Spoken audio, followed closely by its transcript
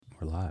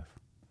We're live.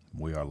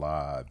 We are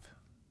live.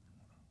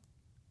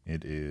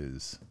 It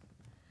is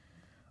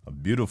a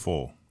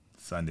beautiful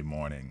Sunday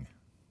morning.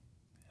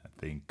 I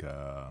think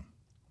the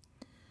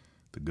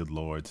good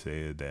Lord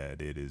said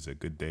that it is a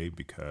good day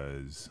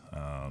because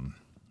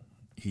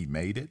he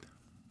made it.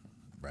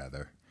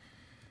 Rather,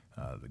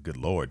 the good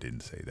Lord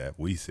didn't say that.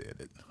 We said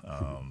it.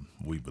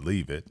 We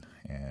believe it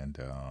and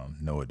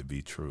know it to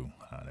be true.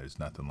 There's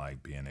nothing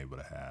like being able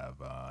to have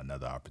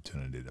another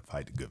opportunity to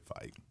fight the good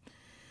fight.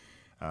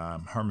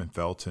 Herman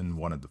Felton,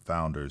 one of the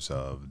founders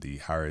of the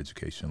Higher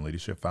Education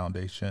Leadership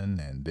Foundation,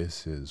 and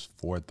this is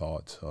Four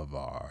Thoughts of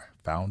Our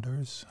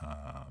Founders.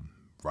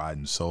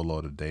 Riding solo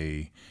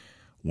today,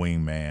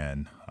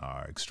 wingman,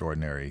 our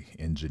extraordinary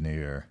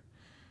engineer,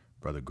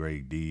 Brother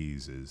Greg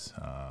Dees is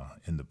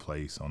in the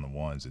place on the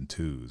ones and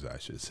twos, I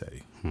should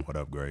say. What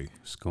up, Greg?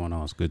 What's going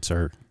on? It's good,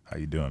 sir. How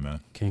you doing,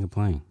 man? Can't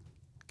complain.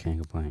 Can't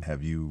complain.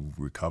 Have you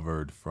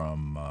recovered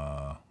from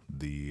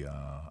the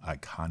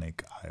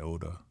iconic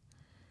IOTA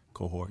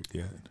cohort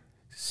yet?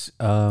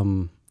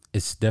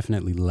 It's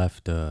definitely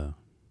left an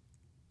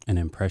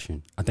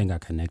impression. I think I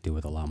connected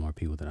with a lot more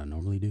people than I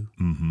normally do.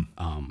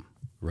 Mm-hmm.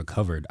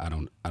 Recovered, I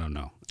don't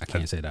know. I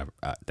can't say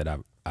that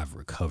I've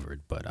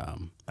recovered, but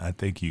I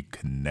think you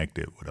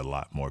connected with a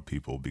lot more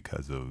people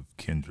because of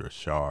Kendra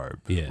Sharp,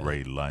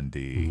 Ray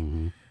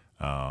Lundy,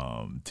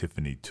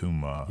 Tiffany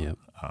Tuma. Yep.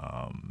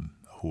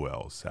 Who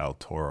else?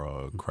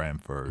 Altora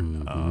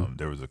Cranford.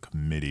 There was a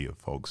committee of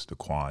folks,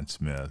 DeQuan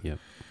Smith,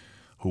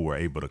 who were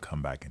able to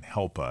come back and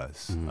help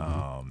us.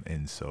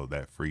 And so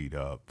that freed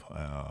up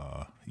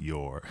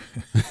your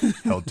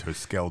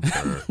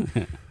helter-skelter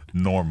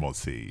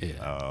normalcy.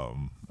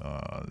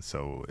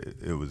 So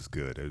it was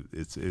good.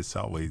 It's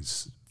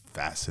always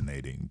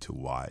fascinating to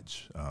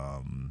watch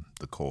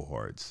the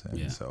cohorts.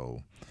 And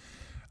so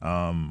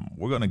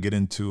we're going to get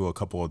into a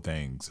couple of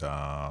things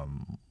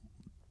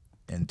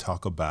and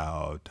talk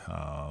about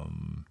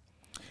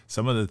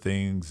some of the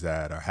things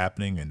that are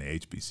happening in the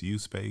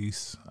HBCU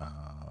space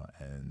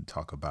and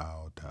talk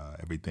about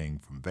everything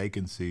from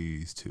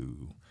vacancies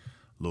to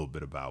a little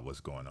bit about what's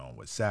going on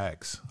with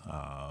SACS.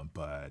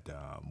 But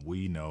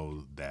we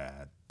know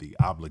that the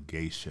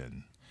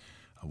obligation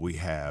we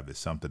have is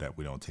something that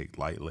we don't take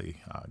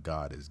lightly.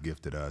 God has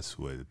gifted us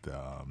with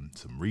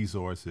some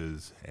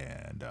resources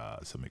and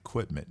some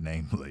equipment,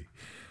 namely.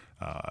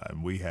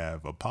 And we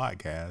have a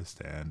podcast,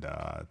 and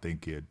I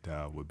think it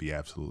would be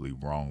absolutely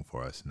wrong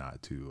for us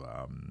not to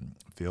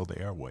fill the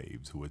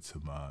airwaves with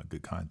some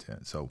good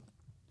content. So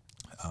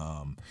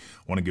I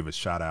want to give a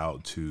shout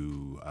out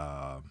to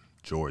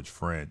George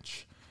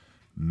French,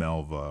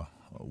 Melva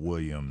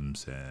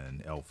Williams,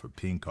 and Elford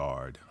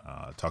Pinkard.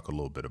 Talk a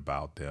little bit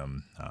about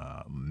them.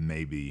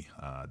 Maybe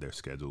their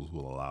schedules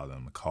will allow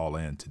them to call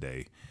in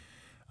today,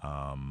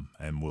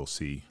 and we'll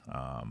see.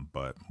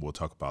 But we'll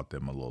talk about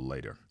them a little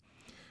later.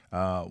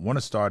 Want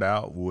to start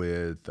out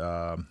with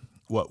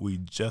what we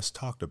just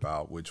talked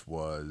about, which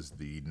was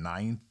the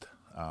 9th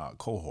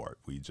cohort.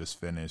 We just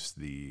finished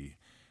the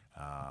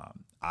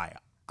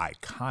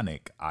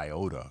iconic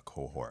IOTA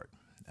cohort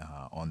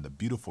on the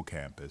beautiful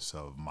campus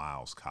of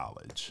Miles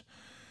College.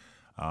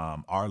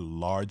 Our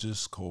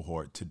largest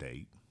cohort to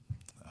date.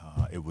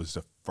 It was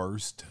the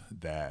first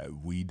that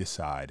we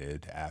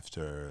decided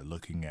after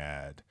looking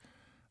at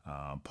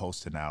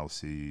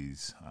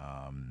post-analyses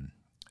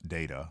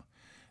data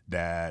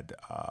that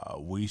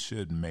we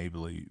should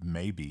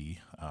maybe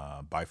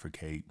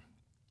bifurcate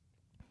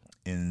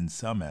in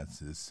some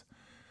instances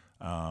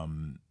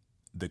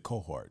the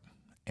cohort.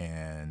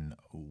 And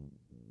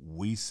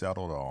we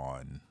settled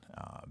on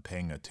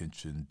paying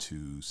attention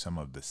to some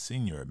of the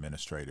senior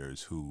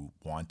administrators who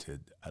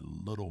wanted a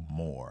little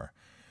more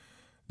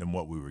than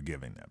what we were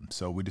giving them.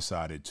 So we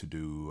decided to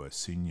do a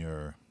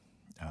senior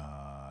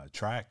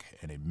track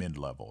and a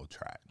mid-level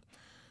track.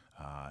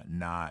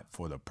 Not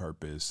for the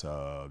purpose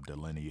of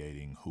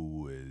delineating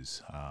who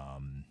is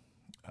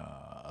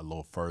a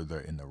little further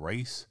in the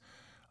race,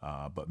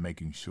 but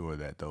making sure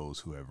that those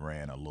who have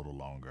ran a little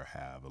longer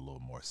have a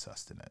little more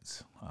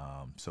sustenance.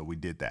 So we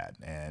did that,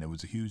 and it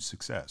was a huge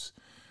success.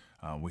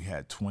 We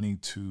had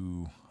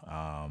 22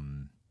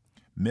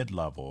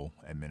 mid-level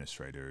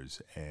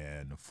administrators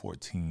and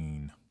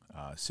 14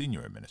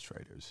 senior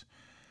administrators.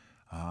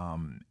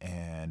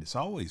 And it's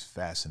always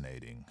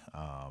fascinating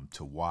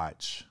to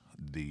watch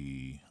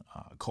the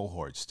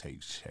cohorts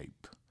take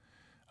shape.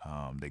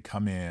 They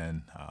come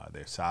in,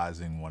 they're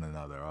sizing one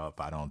another up.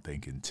 I don't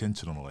think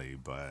intentionally,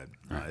 but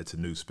it's a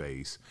new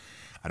space.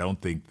 I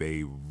don't think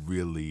they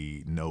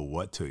really know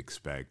what to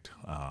expect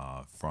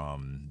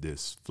from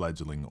this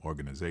fledgling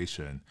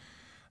organization.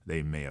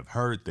 They may have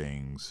heard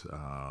things,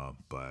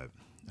 but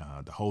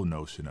the whole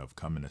notion of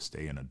coming to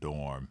stay in a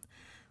dorm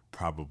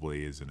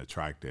probably isn't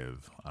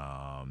attractive.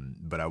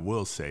 But I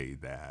will say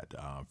that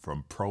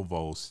from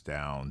provost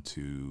down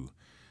to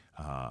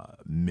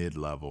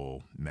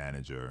mid-level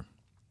manager,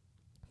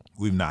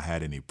 we've not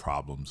had any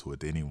problems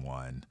with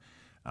anyone,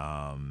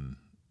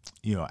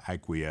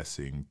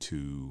 acquiescing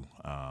to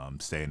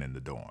staying in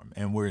the dorm.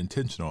 And we're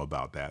intentional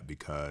about that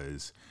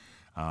because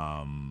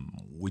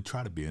We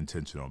try to be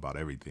intentional about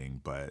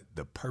everything, but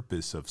the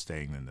purpose of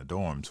staying in the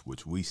dorms,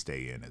 which we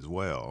stay in as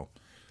well,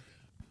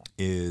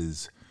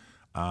 is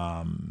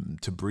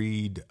to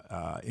breed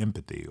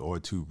empathy, or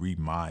to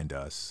remind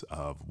us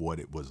of what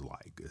it was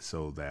like,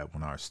 so that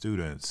when our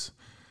students,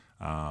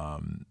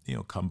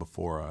 come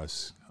before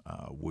us,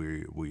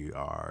 we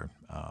are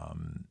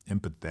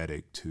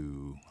empathetic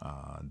to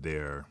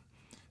their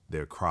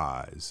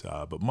cries,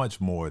 but much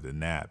more than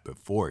that.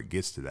 Before it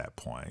gets to that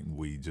point,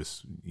 we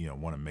just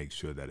want to make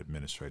sure that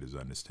administrators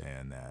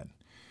understand that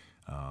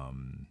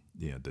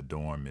the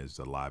dorm is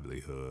the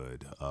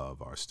livelihood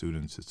of our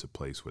students. It's a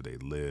place where they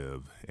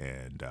live,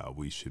 and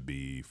we should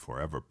be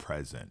forever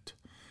present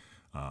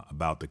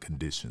about the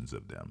conditions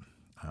of them.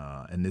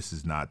 And this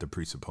is not to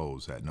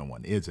presuppose that no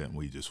one isn't.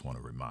 We just want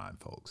to remind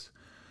folks.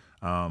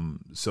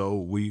 So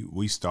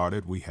we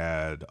started. We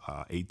had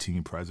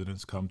 18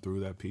 presidents come through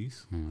that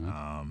piece.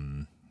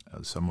 Mm-hmm.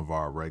 Some of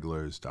our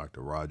regulars,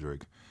 Dr.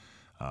 Roderick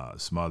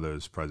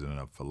Smothers, president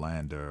of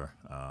Philander,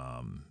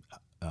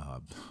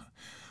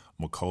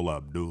 Makola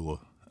Abdullah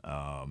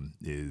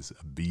is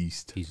a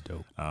beast. He's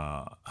dope.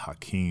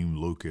 Hakeem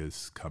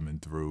Lucas coming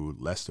through.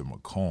 Lester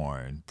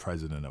McCorn,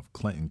 president of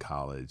Clinton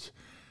College,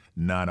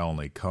 not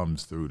only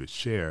comes through to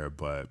share,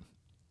 but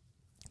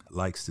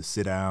likes to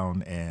sit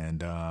down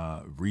and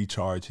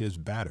recharge his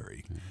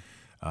battery.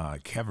 Mm-hmm.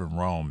 Kevin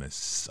Rome is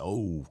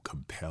so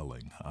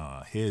compelling.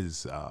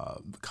 His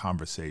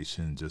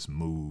conversation just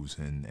moves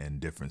in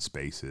different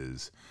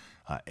spaces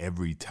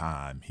every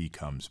time he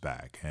comes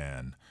back.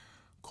 And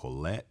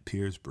Colette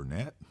Pierce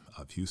Burnett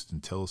of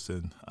Houston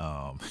Tillotson.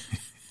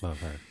 Love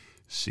her.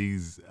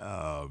 She's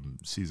a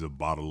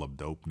bottle of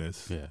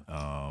dopeness. Yeah.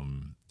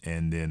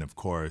 And then of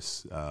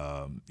course,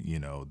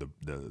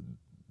 the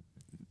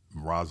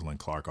Rosalind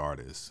Clark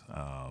Artist.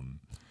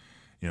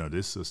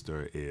 This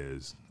sister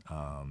is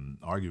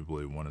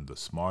arguably one of the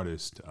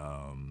smartest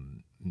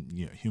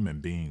human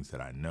beings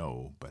that I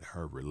know, but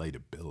her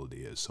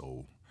relatability is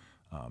so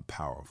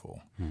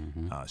powerful.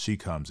 Mm-hmm. She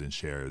comes and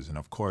shares, and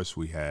of course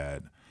we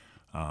had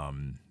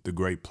the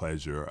great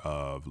pleasure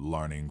of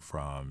learning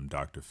from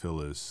Dr.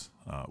 Phyllis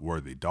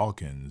Worthy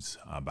Dawkins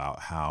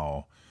about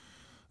how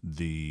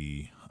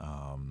the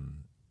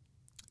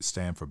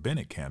Stand for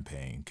Bennett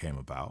campaign came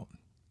about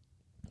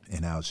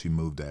and how she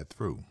moved that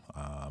through.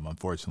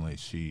 Unfortunately,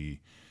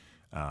 she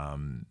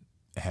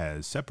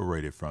has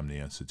separated from the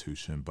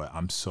institution, but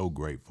I'm so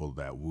grateful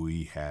that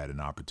we had an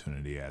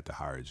opportunity at the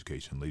Higher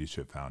Education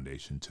Leadership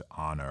Foundation to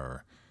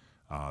honor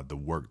the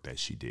work that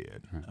she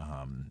did.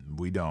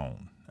 We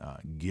don't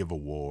give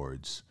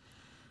awards.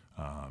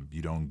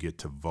 You don't get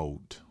to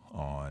vote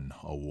on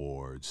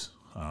awards.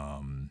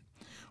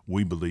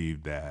 We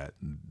believe that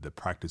the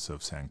practice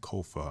of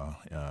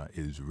Sankofa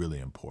is really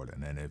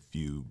important. And if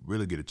you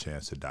really get a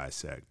chance to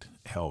dissect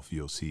health,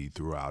 you'll see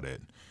throughout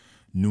it,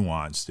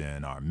 nuanced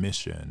in our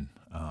mission,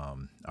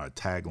 our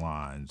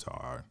taglines,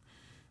 our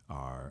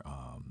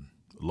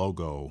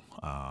logo,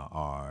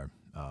 our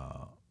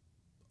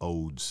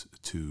odes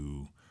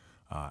to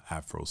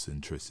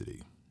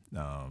Afrocentricity.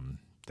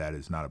 That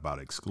is not about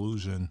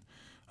exclusion.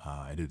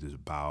 It is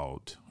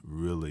about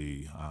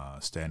really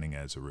standing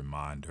as a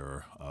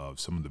reminder of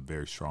some of the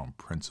very strong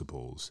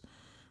principles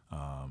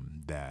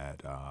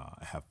that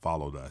have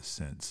followed us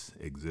since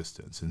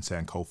existence. And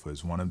Sankofa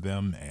is one of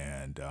them.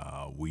 And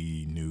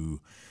we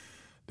knew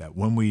that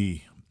when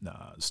we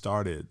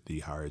started the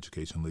Higher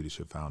Education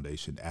Leadership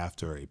Foundation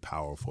after a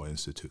powerful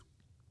institute,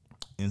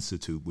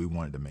 we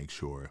wanted to make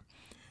sure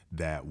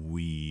that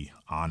we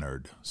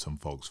honored some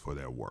folks for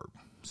their work.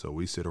 So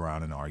we sit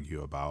around and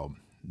argue about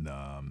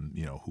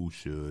who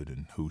should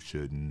and who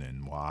shouldn't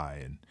and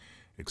why, and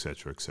et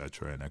cetera,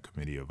 and a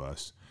committee of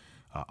us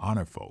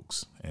honor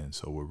folks. And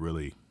so we're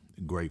really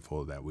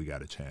grateful that we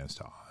got a chance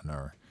to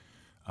honor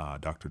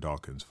Dr.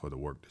 Dawkins for the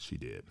work that she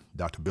did.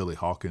 Dr. Billy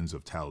Hawkins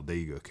of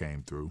Talladega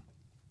came through,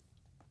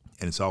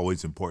 and it's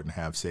always important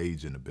to have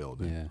Sage in the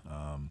building.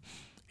 Yeah.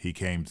 He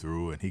came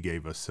through and he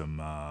gave us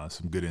some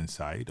good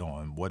insight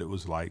on what it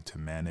was like to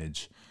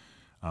manage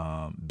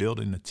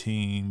building a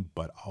team,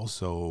 but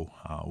also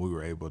we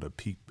were able to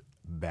peek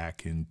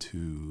back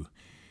into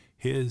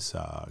his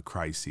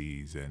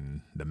crises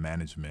and the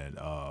management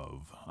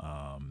of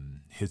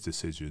his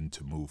decision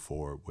to move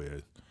forward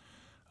with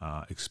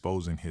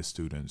exposing his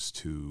students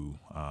to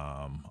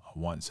a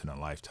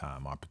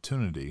once-in-a-lifetime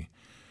opportunity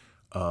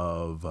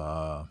of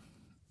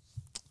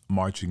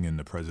marching in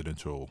the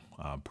presidential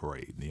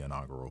parade, the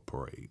inaugural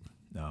parade.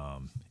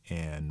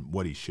 And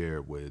what he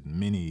shared with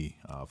many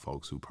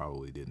folks who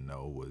probably didn't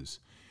know was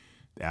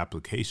the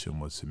application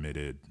was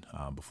submitted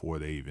before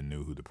they even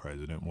knew who the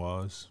president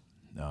was,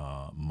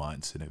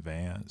 months in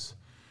advance,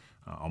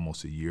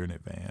 almost a year in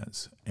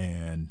advance.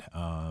 And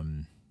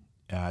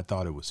I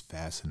thought it was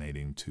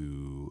fascinating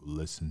to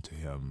listen to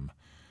him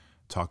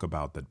talk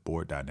about the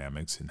board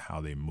dynamics and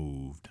how they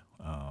moved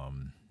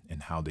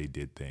and how they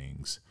did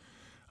things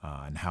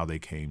and how they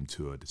came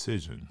to a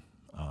decision.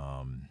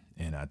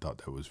 And I thought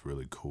that was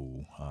really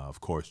cool.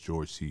 Of course,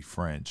 George C.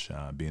 French,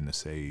 being the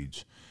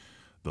sage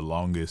the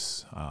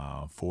longest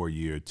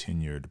 4-year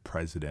tenured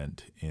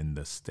president in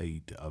the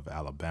state of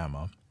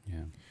Alabama.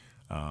 Yeah.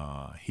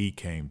 He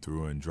came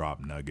through and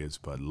dropped nuggets,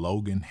 but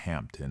Logan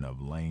Hampton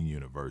of Lane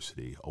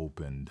University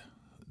opened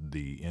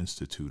the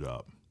Institute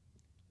up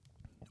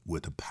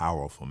with a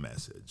powerful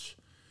message.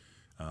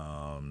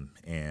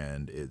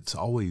 And it's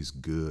always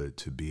good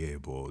to be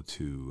able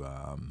to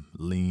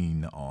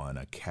lean on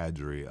a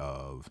cadre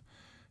of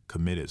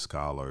committed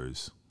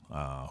scholars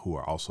who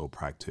are also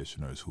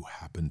practitioners who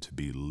happen to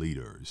be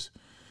leaders.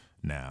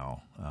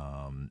 Now,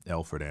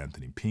 Alfred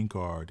Anthony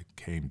Pinkard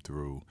came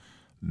through.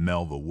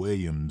 Melva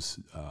Williams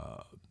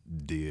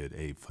did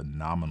a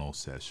phenomenal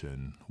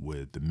session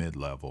with the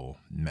mid-level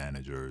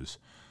managers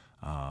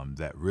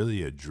that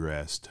really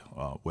addressed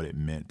what it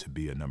meant to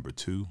be a number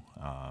two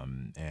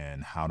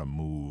and how to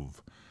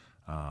move,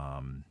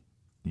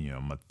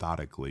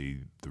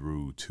 methodically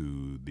through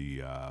to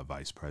the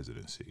vice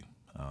presidency.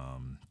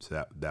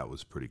 So that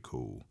was pretty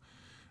cool.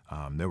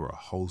 There were a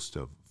host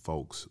of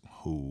folks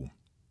who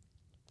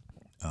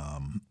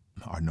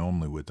are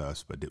normally with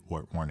us but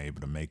weren't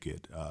able to make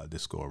it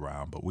this go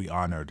around. But we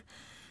honored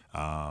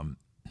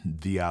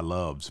the I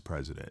Love's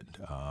president,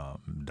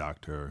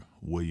 Dr.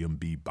 William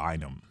B.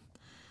 Bynum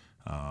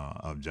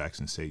of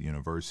Jackson State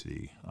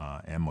University,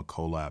 and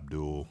Makola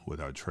Abdul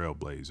with our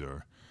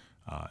Trailblazer,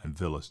 and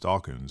Phyllis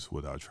Dawkins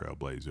with our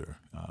Trailblazer.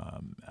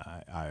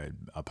 I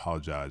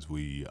apologize.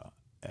 We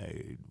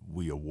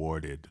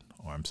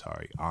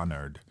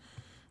honored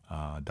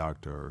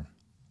Dr.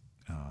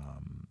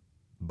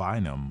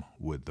 Bynum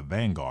with the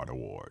Vanguard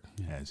Award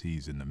as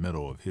he's in the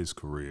middle of his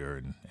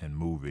career and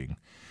moving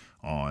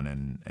on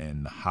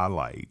and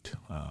highlight.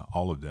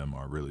 All of them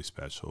are really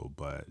special,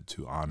 but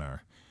to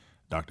honor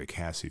Dr.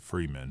 Cassie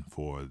Freeman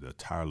for the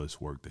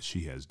tireless work that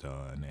she has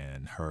done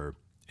and her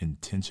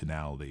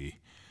intentionality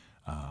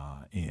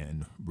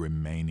in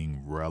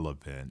remaining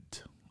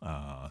relevant,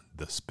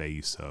 the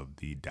space of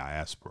the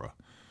diaspora,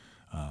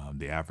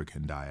 the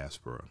African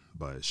diaspora.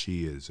 But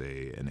she is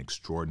an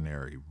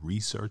extraordinary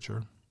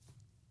researcher,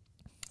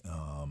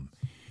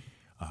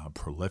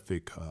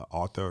 prolific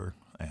author,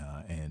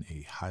 and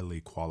a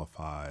highly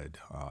qualified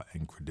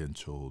and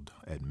credentialed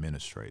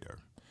administrator.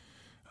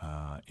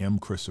 M.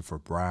 Christopher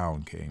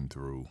Brown came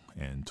through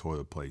and tore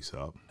the place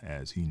up,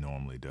 as he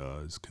normally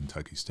does,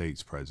 Kentucky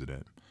State's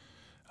president.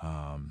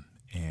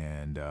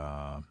 And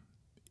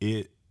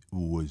it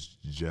was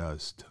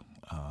just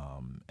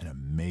an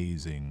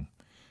amazing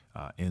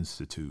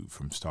institute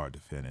from start to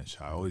finish.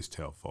 I always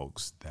tell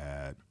folks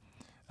that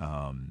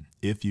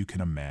if you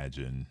can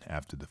imagine,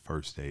 after the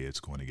first day, it's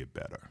going to get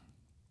better.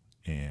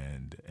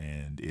 And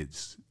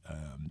it's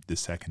the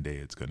second day,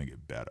 it's going to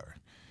get better.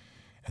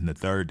 And the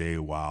third day,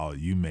 while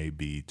you may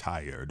be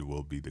tired,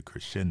 will be the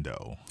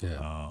crescendo.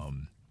 Yeah.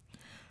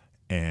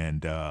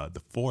 And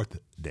the fourth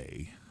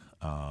day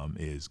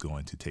is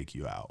going to take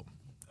you out.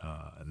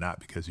 Not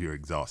because you're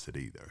exhausted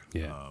either,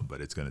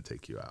 but it's going to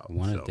take you out.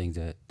 One of the things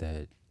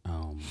that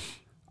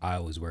I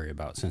always worry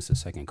about since the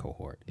second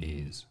cohort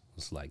is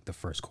it's like the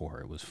first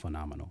cohort was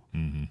phenomenal.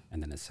 Mm-hmm.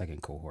 And then the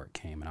second cohort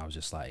came, and I was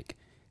just like,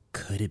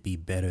 could it be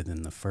better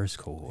than the first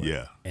cohort?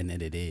 Yeah. And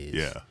then it is.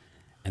 Yeah.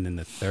 And then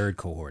the third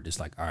cohort is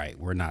like, all right,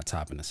 we're not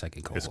topping the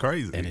second cohort. It's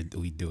crazy. And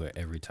we do it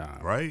every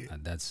time. Right.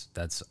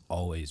 That's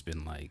always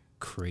been like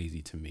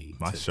crazy to me.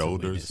 My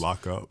shoulders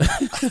lock up.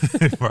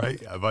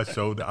 Right. My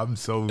shoulder. I'm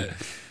so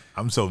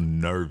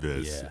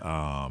nervous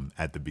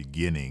at the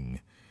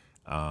beginning.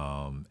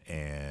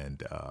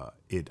 And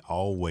it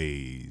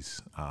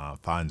always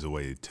finds a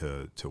way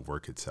to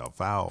work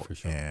itself out. For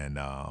sure. And,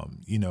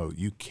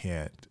 you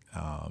can't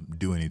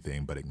do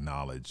anything but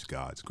acknowledge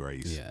God's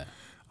grace. Yeah.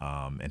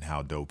 And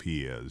how dope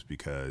he is,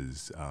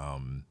 because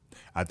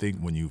I think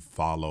when you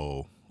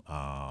follow,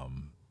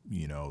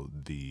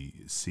 the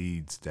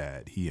seeds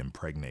that he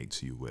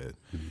impregnates you with,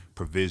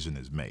 provision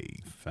is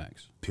made.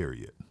 Facts.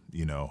 Period.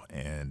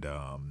 And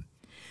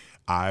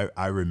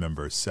I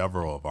remember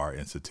several of our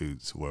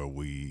institutes where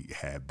we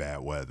had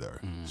bad weather.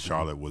 Mm-hmm.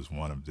 Charlotte was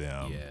one of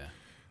them. Yeah.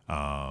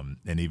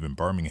 And even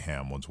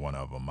Birmingham was one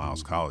of them,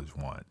 Miles College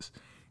once.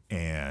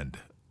 And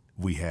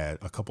we had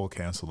a couple of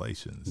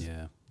cancellations.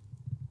 Yeah.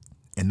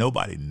 And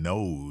nobody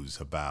knows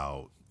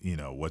about,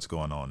 what's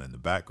going on in the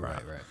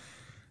background. Right.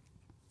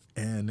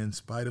 And in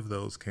spite of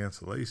those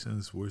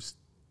cancellations, we're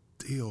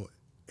still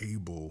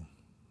able,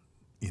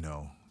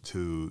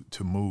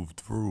 to move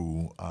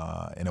through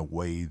in a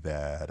way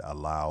that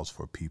allows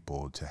for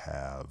people to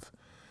have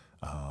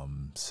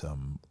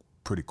some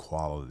pretty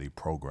quality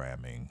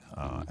programming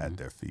at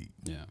their feet.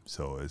 Yeah.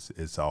 So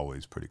it's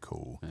always pretty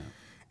cool. Yeah.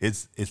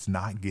 It's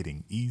not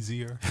getting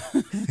easier.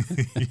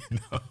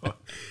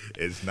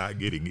 It's not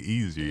getting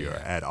easier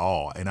at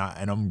all, and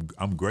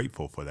I'm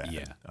grateful for that.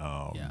 Yeah.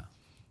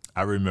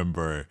 I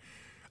remember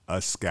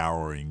us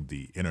scouring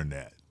the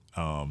internet,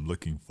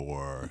 looking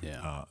for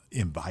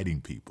inviting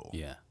people.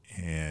 Yeah.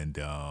 And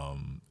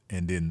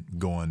then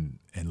going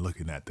and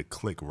looking at the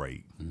click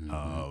rate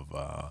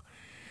of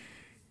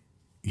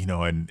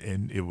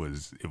and it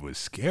was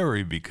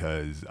scary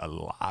because a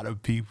lot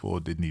of people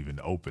didn't even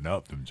open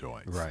up them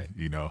joints, right?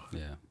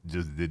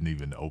 Just didn't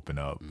even open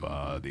up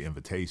the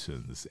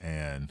invitations.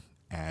 And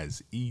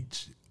as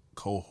each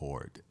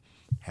cohort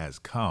has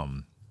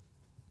come,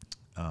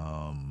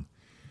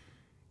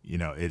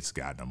 it's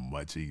gotten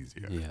much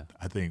easier. Yeah.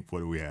 I think, what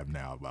do we have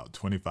now? About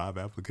 25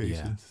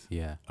 applications?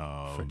 Yeah.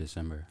 For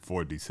December.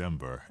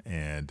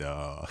 And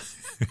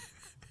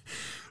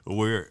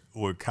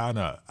we're kind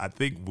of, I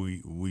think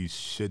we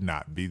should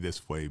not be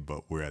this way,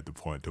 but we're at the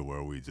point to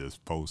where we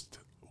just post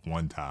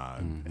one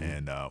time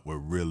and we're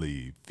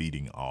really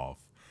feeding off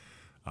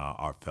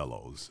our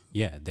fellows.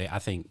 Yeah. I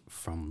think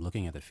from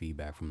looking at the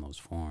feedback from those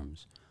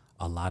forums,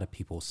 a lot of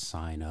people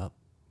sign up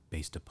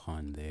based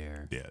upon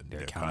their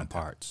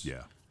counterparts.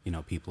 Content.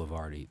 Yeah. People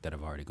that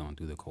have already gone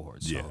through the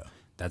cohort. So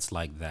that's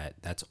like that.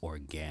 That's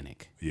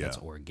organic. Yeah. That's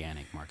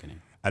organic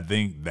marketing. I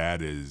think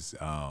that is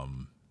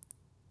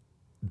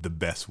the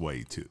best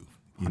way to,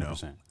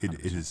 100%.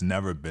 It has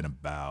never been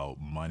about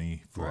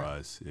money for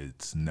us.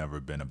 It's never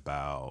been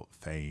about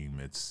fame.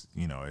 It's,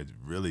 it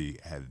really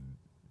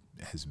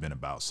has been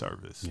about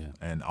service. Yeah.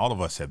 And all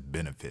of us have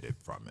benefited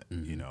from it.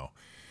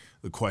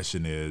 The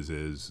question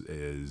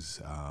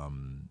is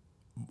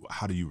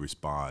how do you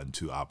respond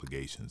to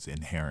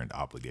inherent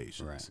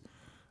obligations? Right.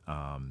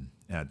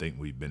 And I think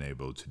we've been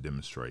able to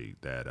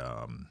demonstrate that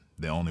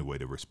the only way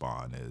to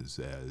respond is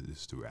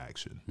through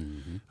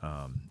action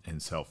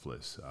and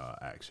selfless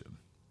action.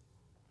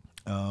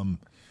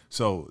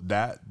 So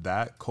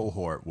that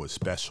cohort was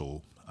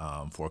special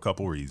for a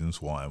couple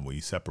reasons. One,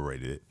 we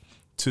separated it.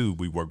 Two,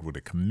 we worked with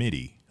a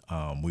committee.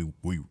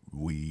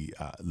 We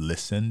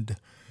listened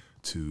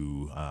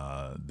to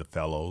the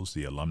fellows,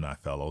 the alumni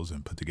fellows,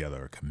 and put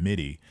together a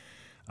committee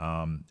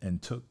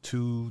and took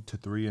 2 to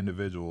 3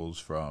 individuals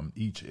from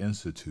each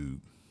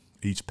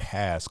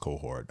past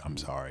cohort,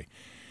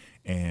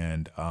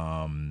 and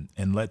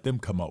let them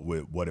come up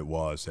with what it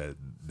was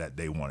that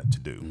they wanted to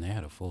do. And they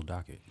had a full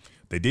docket.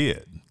 They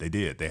did.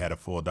 They had a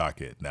full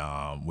docket.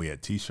 We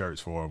had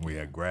T-shirts for them. We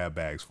had grab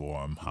bags for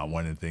them.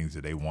 One of the things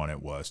that they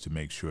wanted was to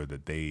make sure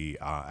that they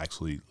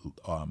actually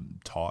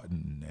taught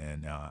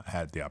and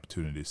had the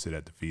opportunity to sit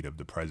at the feet of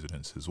the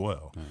presidents as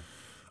well.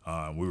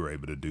 We were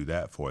able to do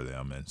that for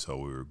them, and so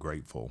we were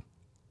grateful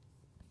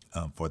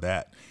for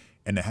that.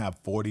 And to have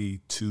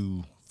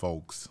 42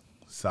 folks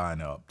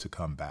sign up to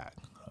come back,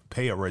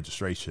 pay a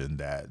registration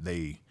that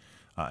they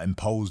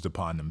imposed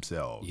upon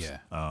themselves. Yeah.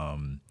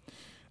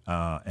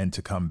 And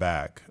to come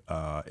back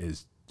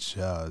is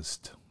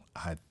just,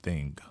 I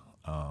think,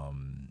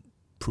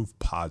 proof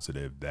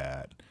positive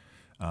that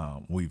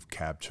we've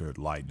captured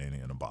lightning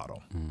in a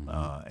bottle.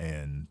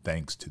 And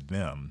thanks to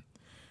them,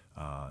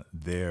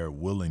 their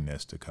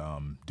willingness to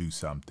come do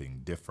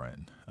something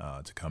different,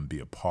 to come be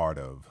a part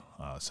of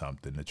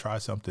something, to try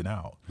something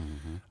out.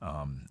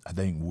 I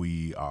think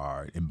we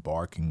are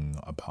embarking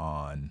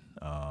upon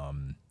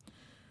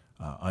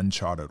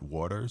uncharted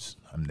waters.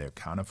 They're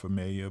kind of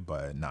familiar,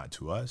 but not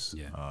to us.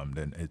 Yeah.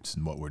 Then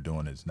what we're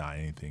doing is not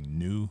anything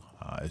new.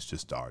 It's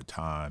just our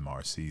time,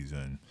 our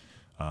season,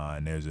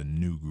 and there's a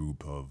new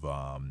group of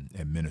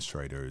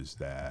administrators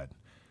that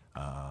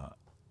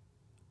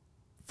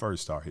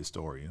first are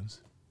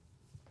historians.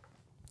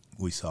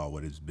 We saw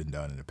what has been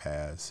done in the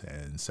past,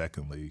 and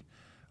secondly,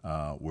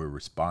 we're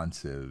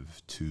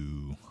responsive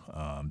to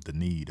the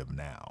need of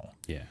now.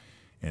 Yeah.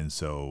 And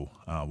so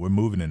we're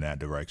moving in that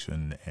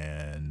direction,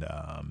 and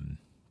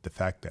the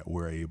fact that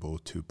we're able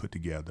to put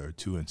together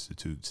 2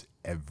 institutes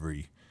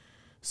every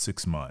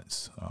 6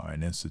 months,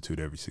 an institute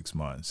every 6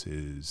 months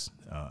is,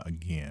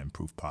 again,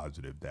 proof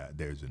positive that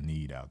there's a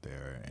need out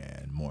there,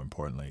 and more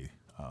importantly,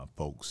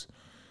 folks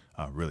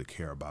really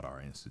care about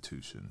our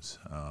institutions.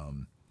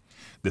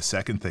 The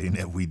second thing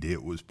that we did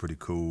was pretty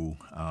cool.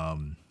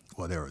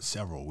 Well, there were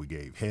several. We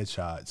gave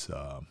headshots.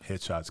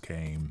 Headshots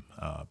came,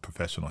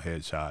 professional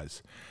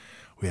headshots.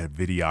 We had a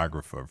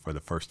videographer for the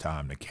first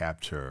time to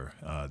capture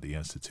the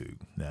Institute,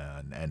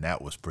 and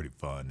that was pretty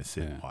fun to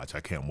sit and watch.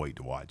 I can't wait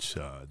to watch,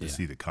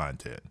 see the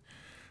content.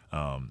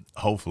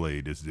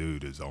 Hopefully this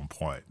dude is on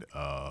point,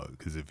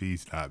 because if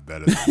he's not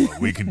better than what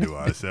we can do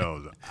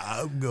ourselves,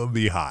 I'm going to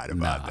be hot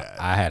about that.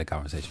 I had a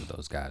conversation with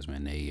those guys,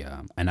 man. They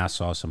and I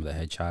saw some of the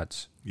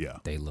headshots. Yeah.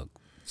 They look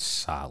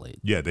solid.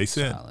 Yeah, they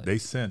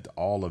sent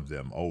all of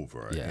them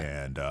over,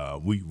 and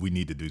we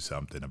need to do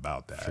something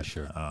about that. For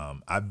sure.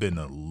 I've been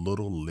a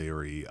little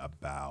leery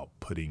about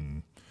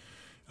putting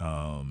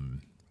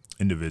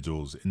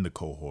individuals in the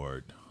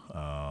cohort,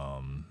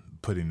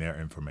 putting their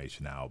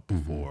information out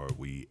before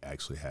we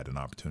actually had an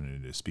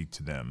opportunity to speak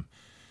to them.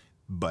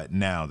 But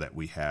now that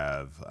we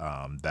have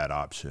that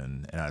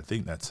option, and I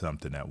think that's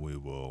something that we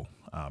will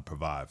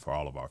provide for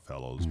all of our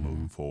fellows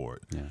moving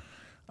forward. Yeah.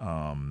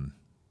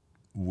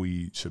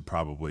 We should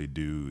probably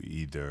do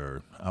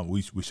either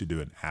we should do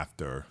an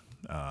after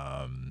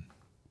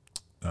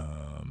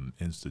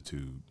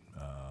institute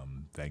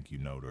thank you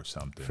note or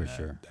something For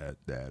sure.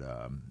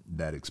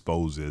 that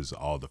exposes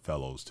all the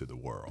fellows to the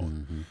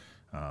world.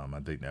 I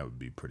think that would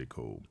be pretty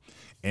cool.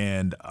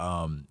 And,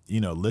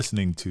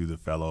 listening to the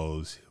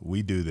fellows,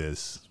 we do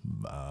this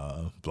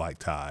black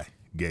tie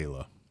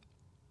gala.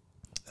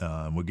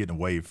 We're getting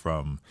away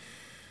from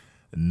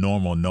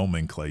normal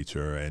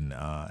nomenclature and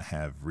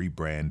have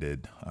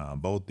rebranded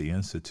both the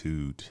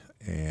Institute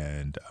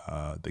and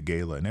the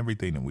gala and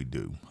everything that we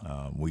do.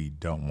 We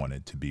don't want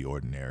it to be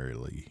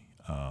ordinarily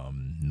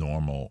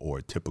normal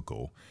or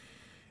typical.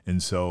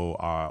 And so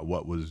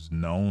what was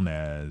known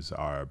as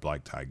our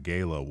Black Tie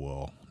Gala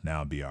will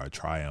now be our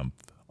Triumph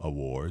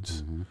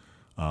Awards.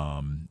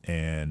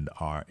 And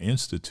our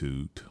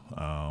institute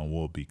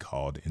will be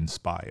called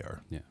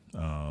Inspire. Yeah.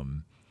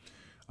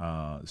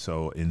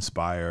 So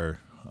Inspire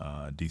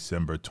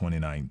December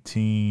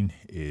 2019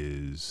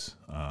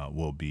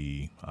 will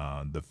be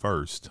the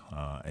first,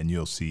 and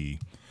you'll see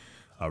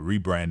a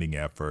rebranding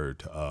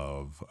effort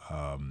of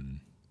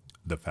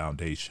the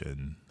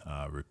foundation,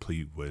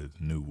 replete with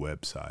new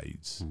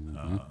websites,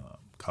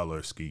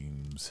 color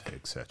schemes,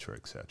 et cetera,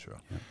 et cetera.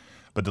 Yeah.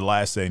 But the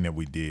last thing that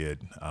we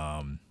did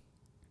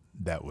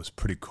that was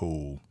pretty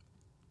cool,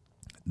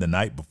 the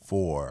night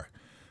before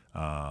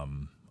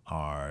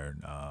our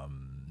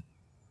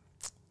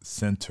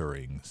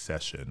centering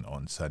session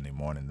on Sunday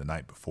morning, the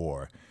night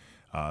before,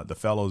 the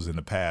fellows in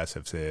the past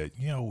have said,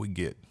 we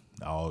get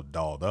all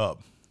dolled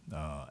up,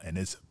 and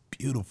it's a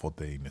beautiful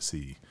thing to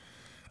see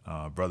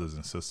brothers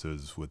and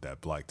sisters with that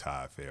black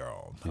tie affair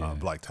on,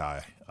 black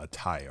tie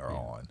attire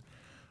on.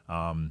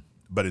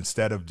 But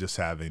instead of just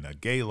having a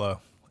gala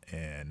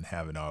and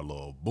having our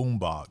little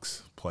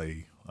boombox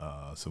play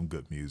some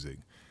good music,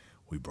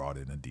 we brought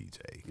in a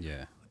DJ.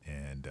 Yeah.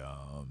 And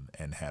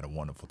had a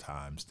wonderful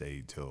time,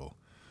 stayed till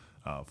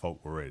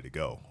folk were ready to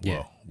go. Yeah.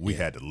 Well, we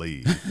had to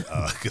leave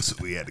because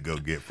we had to go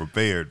get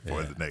prepared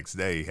for the next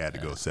day, had to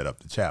go set up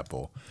the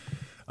chapel.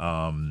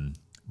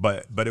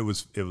 But it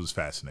was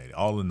fascinating.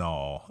 All in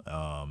all,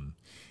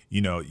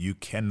 you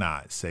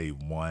cannot say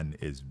one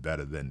is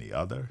better than the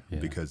other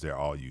because they're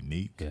all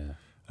unique. Yeah.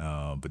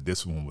 But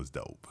this one was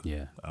dope.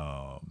 Yeah.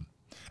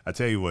 I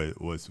tell you what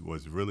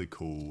was really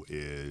cool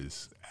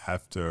is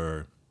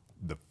after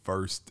the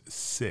first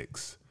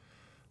 6,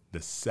 the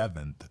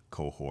 7th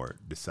cohort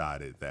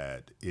decided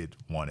that it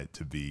wanted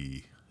to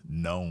be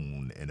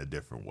known in a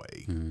different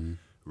way.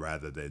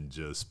 Rather than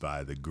just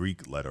by the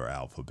Greek letter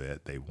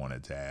alphabet, they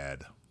wanted to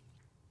add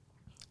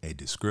a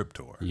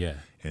descriptor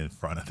in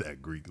front of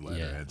that Greek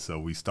letter. And so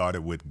we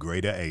started with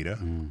Greater Eta.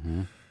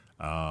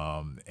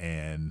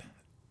 And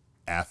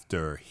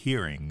after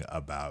hearing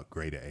about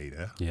Greater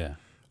Eta,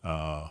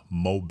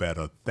 Mo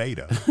Beta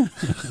Theta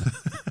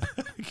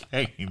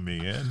came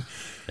in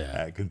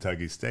at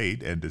Kentucky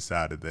State and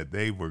decided that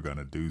they were going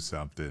to do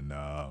something.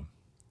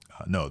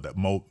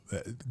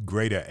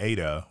 Greater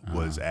Eta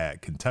was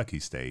at Kentucky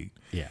State.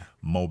 Yeah.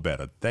 Mo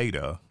Beta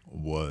Theta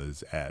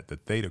was at the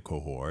Theta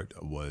cohort,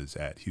 was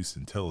at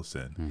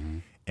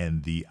Houston-Tillotson.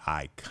 And the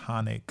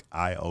iconic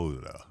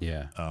Iota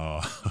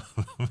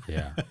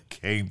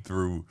came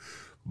through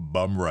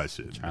bum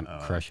rushing. Trying to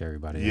crush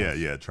everybody else.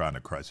 Yeah, trying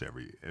to crush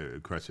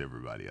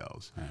everybody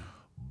else. Yeah.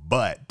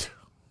 But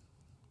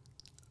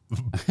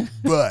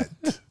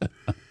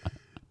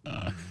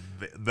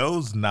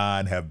those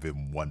 9 have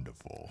been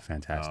wonderful.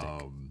 Fantastic.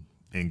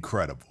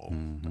 Incredible.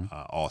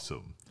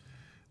 Awesome.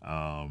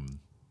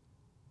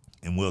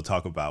 And we'll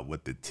talk about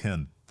what the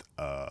 10th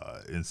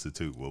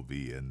institute will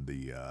be and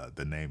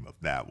the name of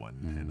that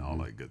one and all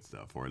that good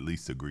stuff, or at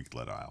least the Greek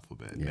letter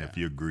alphabet. And if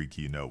you're Greek,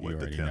 you know what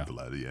the 10th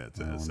letter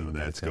is. So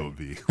that's going to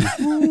be.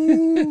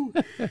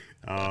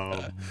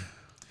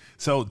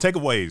 So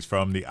takeaways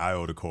from the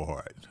Iota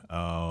cohort.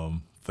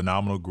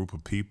 Phenomenal group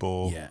of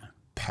people,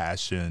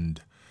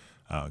 passionate,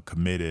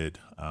 committed,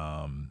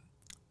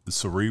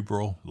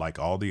 cerebral like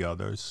all the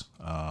others,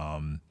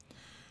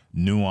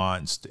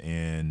 nuanced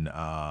in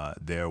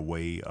their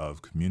way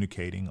of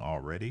communicating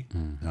already.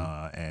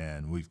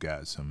 And we've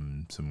got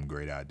some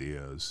great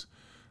ideas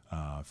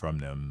from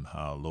them,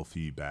 a little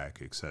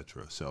feedback,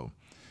 etc. So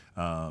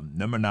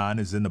number 9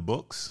 is in the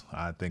books.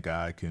 I think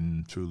I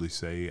can truly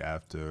say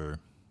after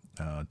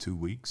 2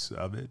 weeks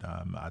of it,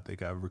 I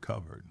think I've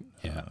recovered.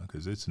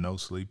 Because it's no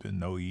sleeping,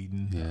 no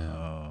eating,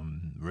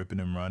 ripping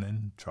and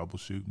running,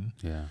 troubleshooting,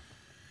 and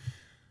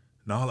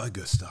all that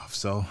good stuff.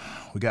 So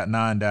we got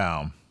 9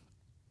 down.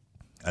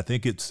 I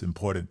think it's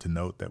important to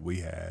note that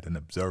we had an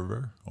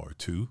observer or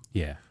 2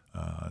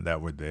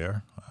 that were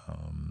there.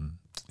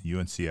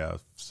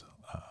 UNCF's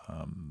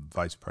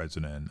vice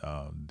president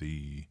of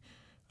the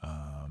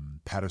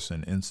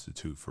Patterson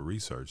Institute for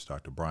Research,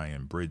 Dr.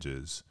 Brian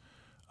Bridges,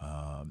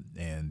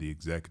 and the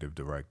executive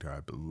director,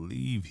 I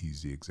believe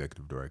he's the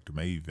executive director,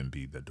 may even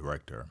be the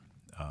director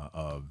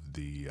of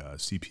the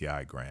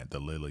CPI grant, the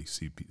Lilly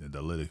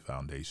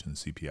Foundation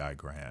CPI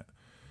grant,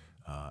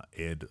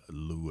 Ed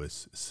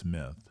Lewis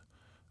Smith,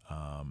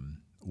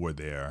 were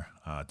there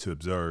to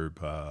observe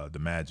the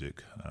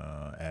magic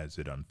as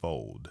it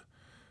unfolded,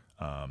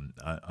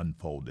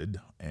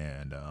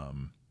 and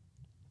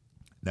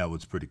that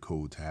was pretty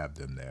cool to have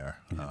them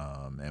there.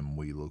 And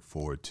we look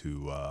forward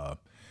to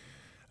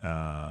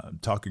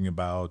talking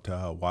about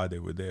why they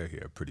were there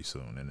here pretty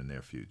soon in the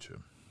near future.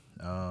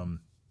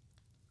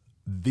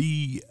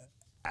 The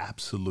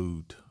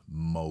absolute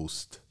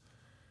most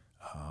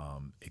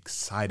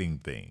exciting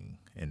thing,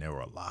 and there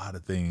were a lot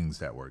of things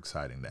that were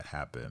exciting that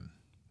happened,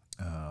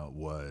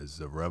 was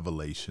the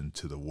revelation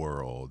to the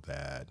world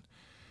that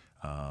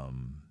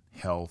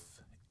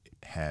Health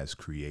has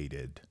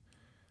created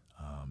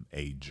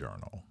a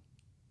journal.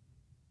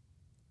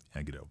 Can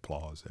I get an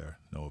applause there?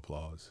 No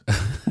applause?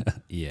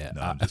 Yeah.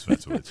 No, I'm just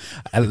messing with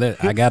you.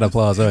 I got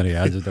applause on here.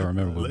 I just don't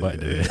remember what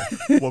button it is.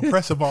 Well,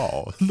 press them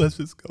all. Let's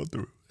just go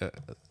through. There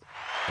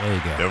you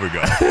go. There we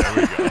go. There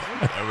we go.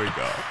 There we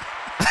go.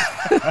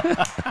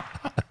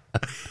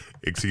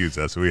 Excuse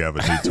us. We have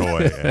a new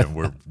toy, and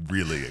we're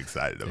really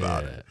excited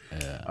about it.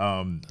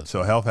 Yeah.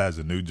 So Health has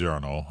a new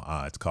journal.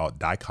 It's called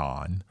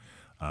Daikon,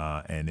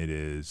 and it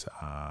is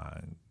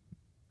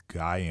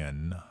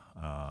Guyanese,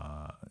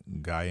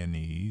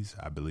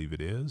 I believe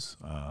it is.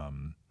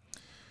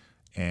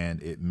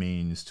 And it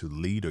means to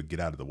lead or get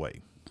out of the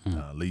way,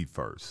 lead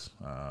first.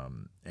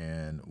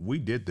 And we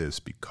did this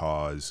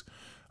because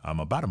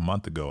about a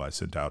month ago, I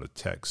sent out a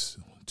text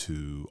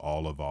to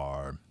all of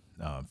our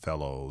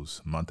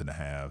fellows, month and a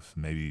half,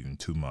 maybe even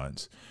 2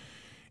 months,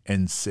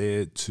 and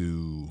said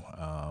to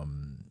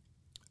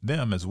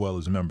them, as well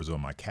as members of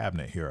my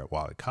cabinet here at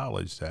Wiley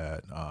College,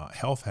 that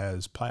Health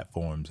has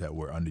platforms that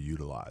we're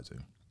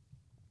underutilizing.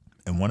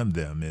 And one of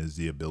them is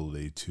the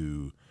ability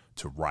to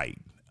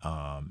write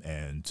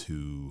and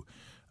to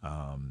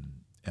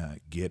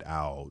get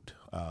out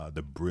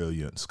the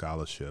brilliant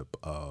scholarship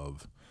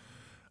of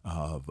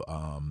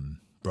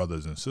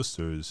brothers and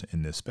sisters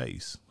in this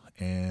space.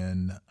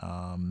 And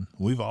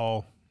we've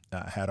all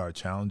had our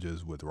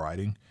challenges with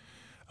writing,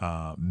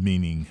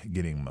 meaning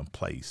getting them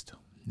placed.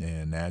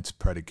 And that's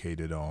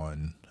predicated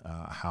on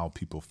how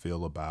people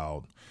feel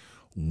about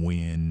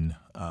when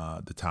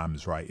the time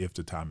is right, if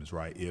the time is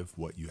right, if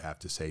what you have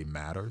to say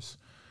matters.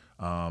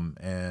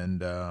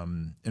 And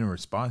in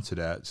response to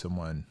that,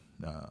 someone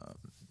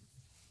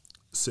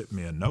sent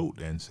me a note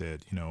and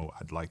said,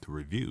 I'd like to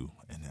review.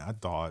 And I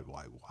thought,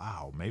 like,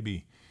 wow,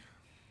 maybe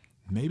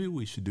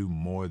we should do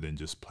more than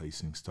just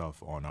placing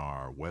stuff on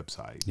our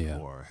website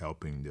or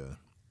helping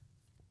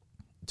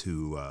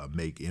to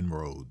make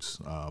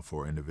inroads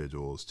for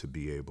individuals to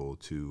be able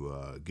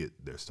to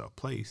get their stuff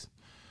placed.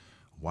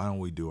 Why don't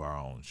we do our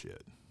own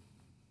shit?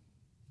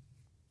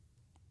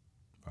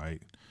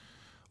 Right?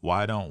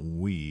 Why don't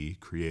we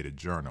create a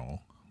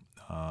journal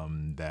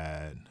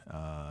that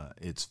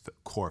its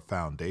core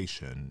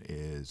foundation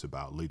is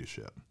about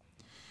leadership?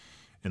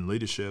 And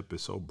leadership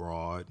is so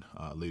broad.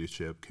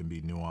 Leadership can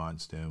be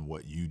nuanced in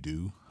what you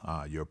do,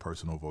 your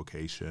personal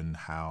vocation,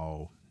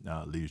 how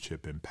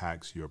leadership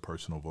impacts your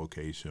personal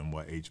vocation,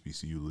 what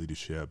HBCU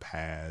leadership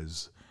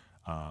has,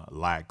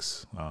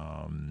 lacks,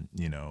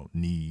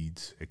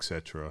 needs,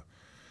 etc.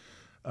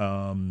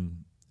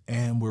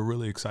 And we're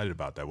really excited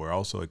about that. We're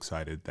also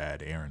excited that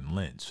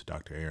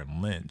Dr.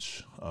 Aaron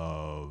Lynch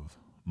of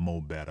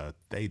Mo Beta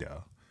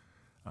Theta,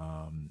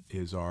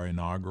 is our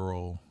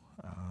inaugural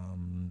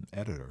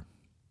editor.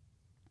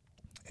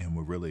 And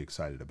we're really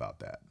excited about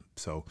that.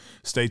 So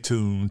stay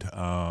tuned.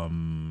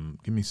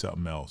 Give me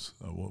something else.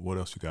 What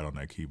else you got on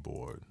that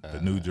keyboard?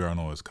 The new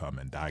journal is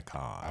coming,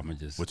 Daikon.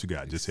 What you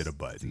got? Just hit a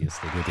button.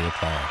 Stick with the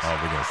applause. Oh,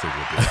 we're going to stick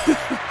with the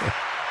applause.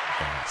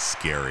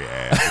 Scary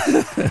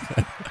ass.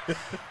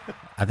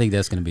 I think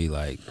that's going to be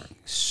like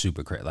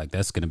super crazy. Like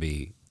that's going to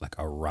be like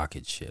a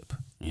rocket ship.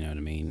 You know what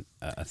I mean?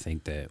 I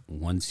think that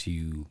once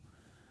you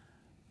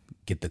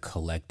get the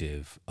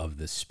collective of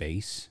the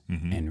space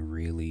and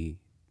really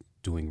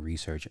doing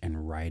research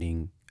and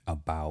writing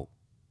about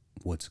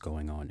what's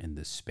going on in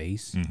this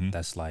space,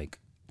 that's like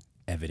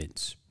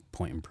evidence,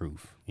 point and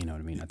proof. You know what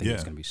I mean? I think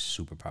it's going to be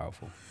super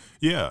powerful.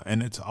 Yeah,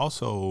 and it's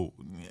also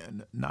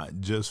not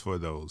just for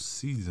those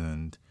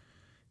seasoned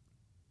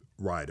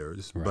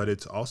writers, but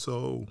it's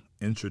also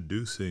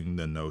introducing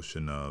the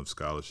notion of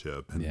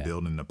scholarship and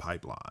building the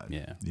pipeline.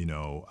 Yeah.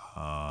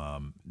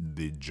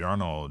 The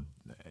journal,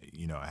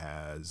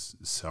 has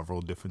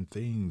several different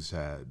things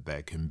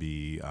that can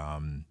be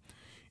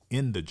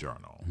in the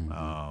journal.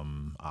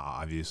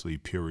 Obviously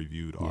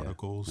peer-reviewed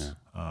articles,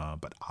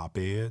 but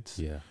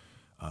op-eds,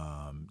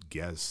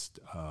 guest,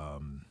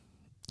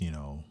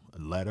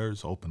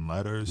 letters, open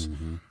letters.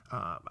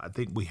 I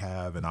think we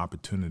have an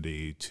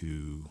opportunity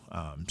to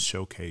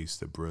showcase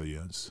the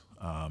brilliance.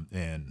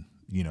 And,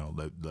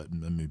 let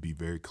me be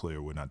very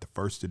clear. We're not the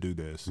first to do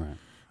this. Right.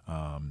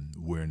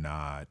 We're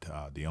not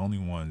the only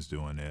ones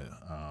doing it,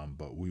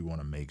 but we want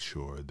to make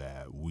sure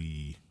that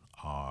we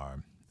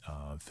are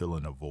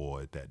filling a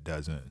void that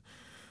doesn't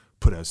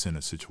put us in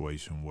a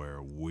situation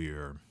where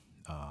we're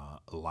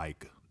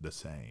like the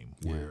same.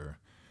 Yeah. We're,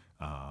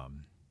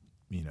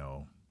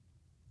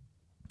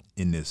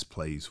 in this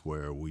place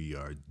where we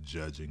are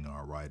judging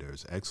our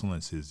writers.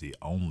 Excellence is the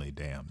only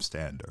damn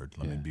standard.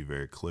 Let me be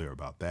very clear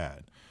about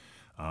that.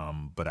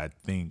 But I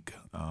think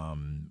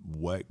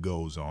what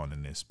goes on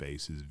in this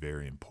space is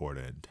very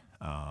important,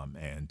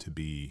 and to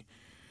be,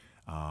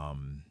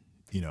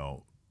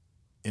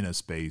 in a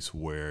space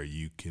where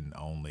you can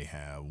only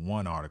have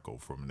one article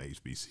from an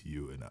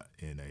HBCU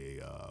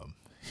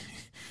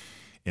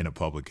in a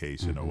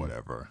publication or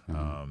whatever.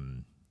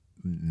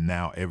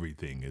 Now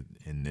everything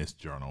in this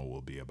journal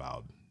will be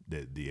about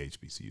the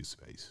HBCU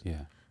space.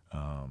 Yeah.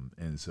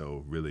 And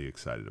so really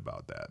excited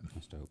about that.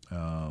 That's dope.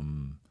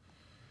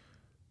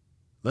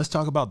 Let's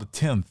talk about the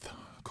 10th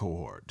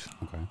cohort.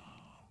 Okay.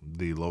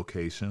 The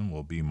location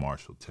will be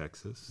Marshall,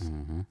 Texas,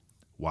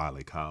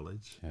 Wiley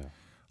College,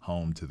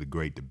 home to the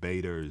great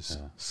debaters,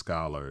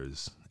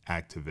 scholars,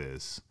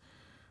 activists,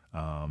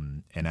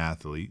 and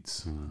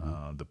athletes.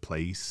 The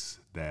place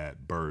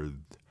that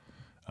birthed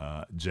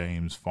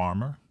James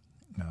Farmer,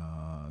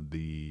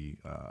 the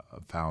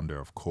founder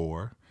of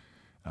CORE,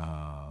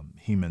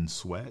 Heman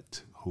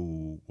Sweat,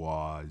 who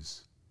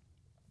was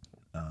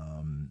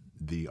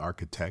the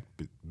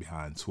architect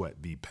behind Sweat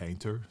v.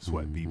 Painter.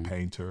 Sweat v.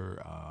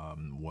 Painter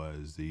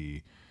was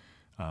the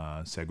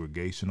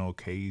segregational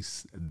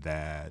case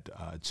that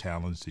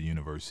challenged the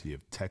University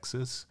of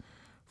Texas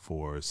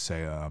for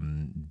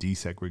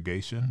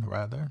desegregation,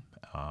 rather.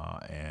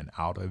 And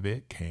out of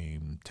it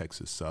came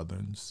Texas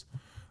Southern's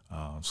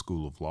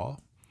School of Law.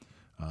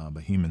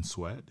 But Heman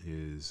Sweat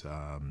is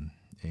a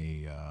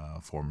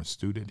former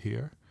student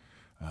here.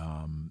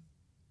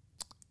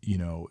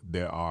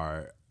 There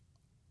are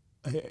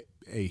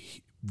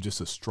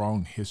just a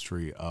strong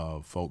history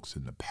of folks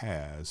in the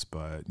past,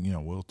 but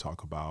we'll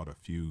talk about a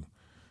few.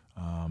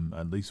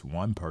 At least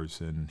one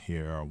person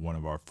here, one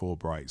of our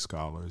Fulbright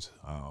scholars.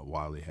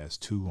 Wiley has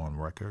two on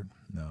record.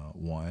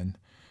 One,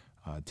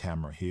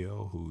 Tamara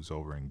Hill, who's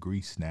over in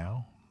Greece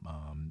now,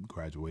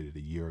 graduated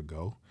a year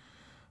ago,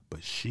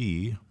 but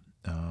she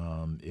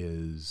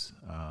is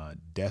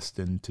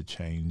destined to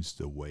change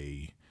the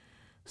way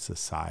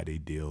society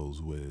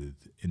deals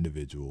with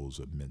individuals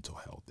with mental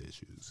health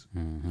issues.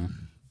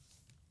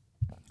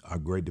 Our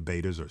great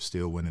debaters are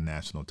still winning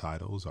national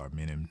titles. Our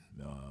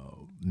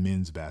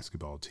men's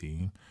basketball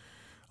team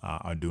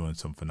are doing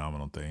some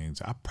phenomenal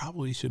things. I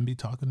probably shouldn't be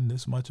talking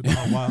this much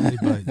about Wiley,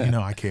 but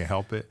I can't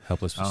help it.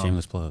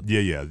 Shameless plug.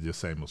 Yeah,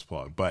 just shameless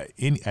plug. But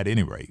at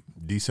any rate,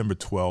 December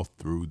 12th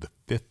through the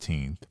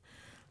 15th,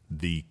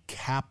 the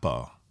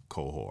Kappa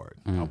cohort.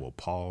 I will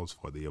pause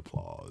for the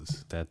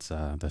applause. That's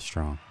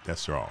strong.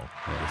 That's strong.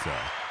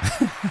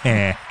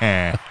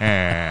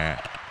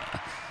 Yeah.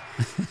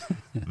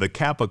 The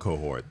Kappa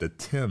cohort, the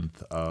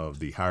 10th of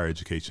the Higher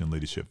Education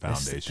Leadership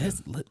Foundation.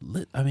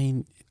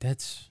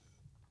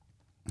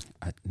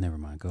 Never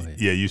mind. Go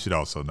ahead. Yeah, you should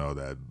also know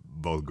that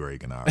both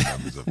Greg and I are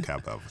members of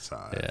Kappa Alpha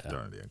Psi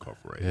Fraternity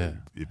Incorporated.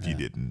 If you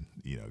didn't,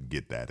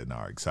 get that in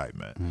our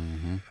excitement.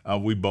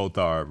 We both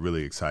are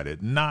really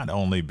excited, not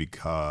only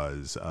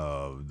because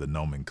of the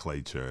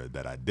nomenclature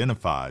that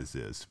identifies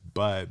this,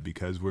 but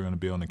because we're going to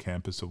be on the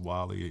campus of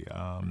Wiley,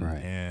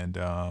 and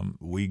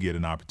we get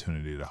an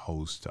opportunity to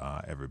host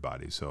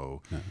everybody.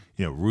 So,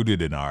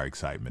 rooted in our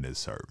excitement is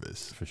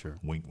service. For sure.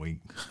 Wink,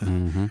 wink.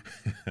 For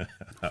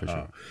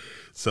sure.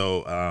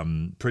 So,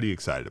 pretty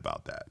excited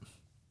about that.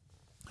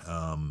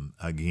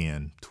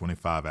 Again,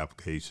 25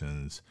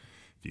 applications.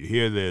 If you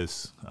hear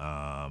this,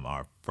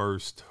 our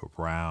first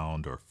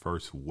round or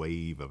first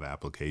wave of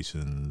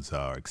applications,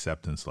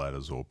 acceptance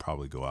letters will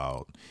probably go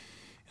out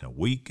in a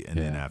week. And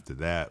then after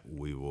that,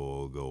 we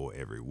will go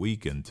every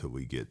week until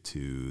we get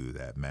to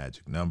that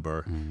magic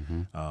number.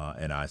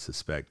 And I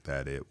suspect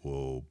that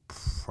we'll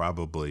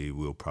probably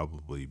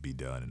be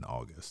done in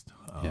August.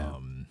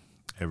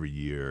 Every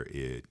year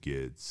it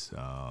gets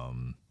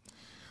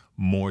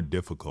more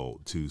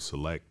difficult to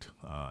select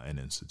an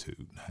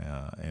institute.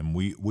 And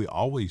we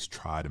always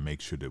try to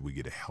make sure that we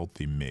get a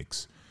healthy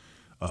mix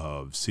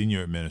of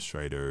senior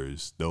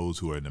administrators, those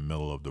who are in the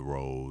middle of the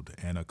road,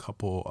 and a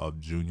couple of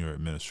junior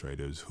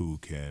administrators who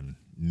can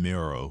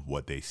mirror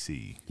what they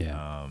see.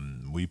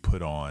 We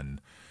put on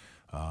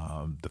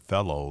the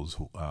fellows,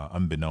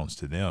 unbeknownst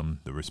to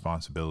them, the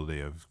responsibility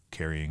of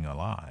carrying a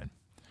line.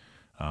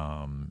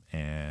 And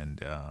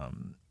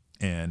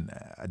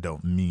I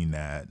don't mean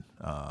that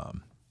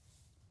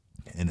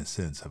in a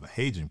sense of a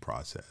hazing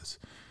process,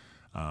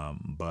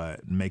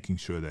 but making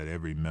sure that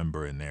every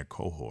member in their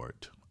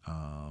cohort,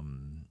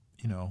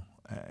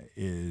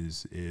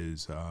 is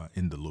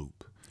in the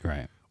loop.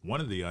 Right.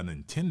 One of the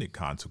unintended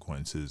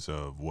consequences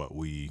of what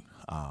we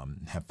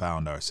have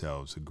found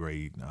ourselves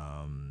great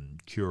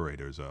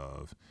curators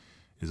of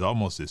is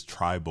almost this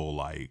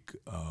tribal-like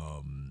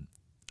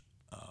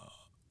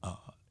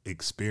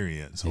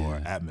experience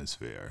or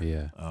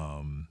atmosphere.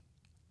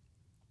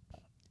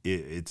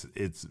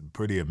 It's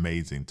pretty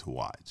amazing to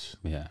watch.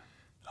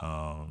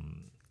 I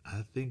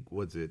think,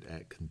 was it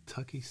at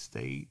Kentucky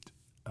State?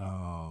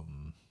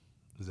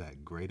 Was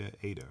that Greater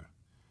Ada?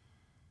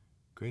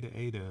 Greater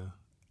Ada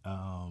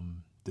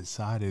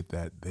decided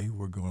that they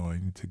were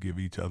going to give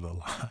each other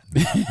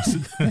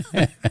lines.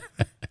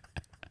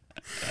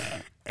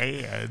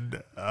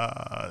 And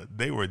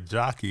they were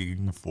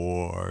jockeying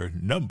for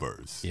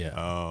numbers.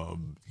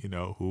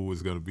 Who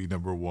was going to be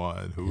number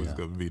one, who was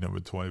going to be number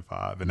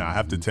 25. And I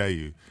have to tell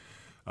you,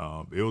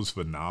 It was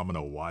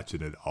phenomenal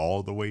watching it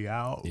all the way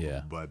out.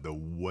 Yeah. But the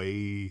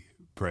way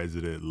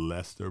President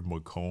Lester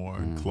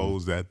McCorn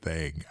closed that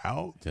thing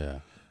out,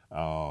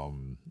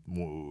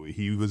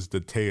 he was the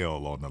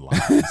tail on the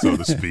line, so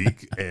to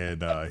speak,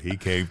 and he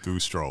came through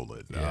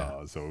strolling.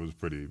 So it was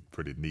pretty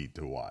neat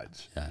to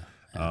watch.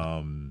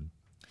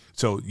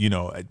 So,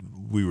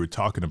 we were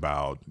talking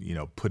about,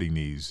 putting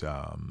these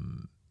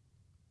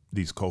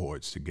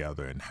cohorts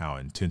together and how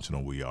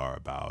intentional we are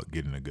about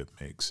getting a good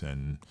mix.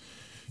 And,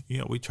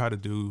 we try to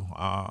do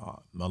a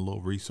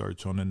little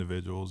research on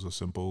individuals, a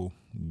simple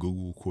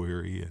Google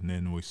query, and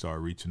then we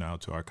start reaching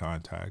out to our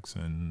contacts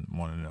and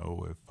want to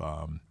know if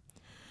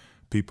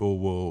people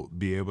will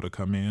be able to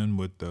come in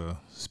with the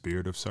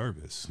spirit of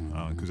service,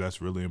 because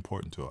that's really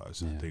important to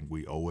us. I think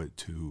we owe it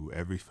to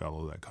every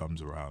fellow that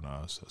comes around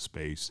us, a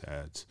space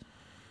that's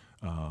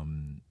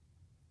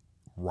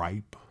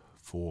ripe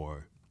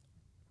for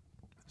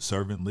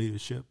servant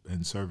leadership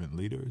and servant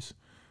leaders,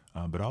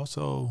 but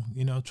also,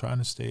 trying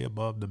to stay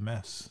above the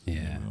mess. We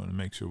want to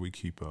make sure we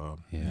keep a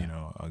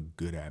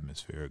good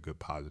atmosphere, a good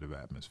positive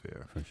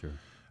atmosphere. For sure.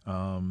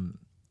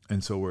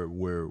 And so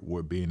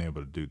we're being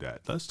able to do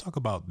that. Let's talk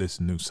about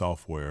this new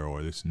software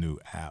or this new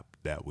app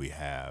that we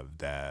have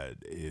that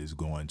is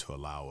going to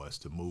allow us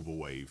to move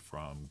away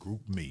from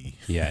GroupMe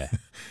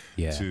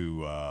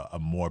to a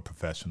more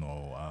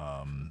professional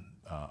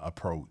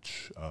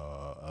approach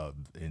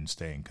in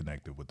staying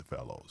connected with the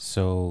fellows.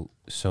 So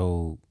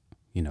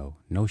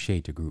no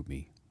shade to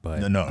GroupMe, but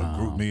no,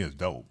 GroupMe is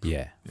dope.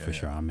 Yeah, for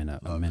sure. I'm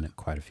in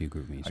quite a few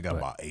GroupMes. I got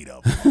about 8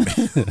 of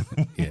them.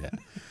 Yeah.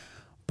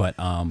 But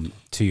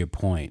to your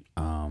point,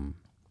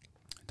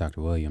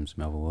 Dr. Williams,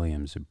 Melvin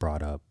Williams,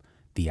 brought up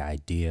the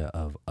idea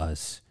of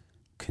us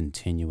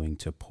continuing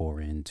to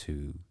pour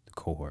into the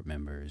cohort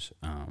members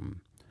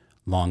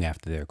long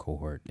after their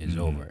cohort is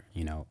over.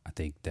 I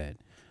think that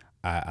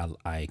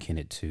I akin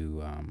it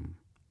to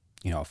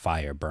a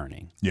fire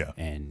burning. Yeah.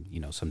 And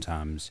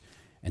sometimes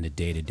in the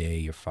day-to-day,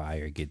 your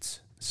fire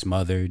gets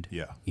smothered.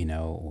 Yeah.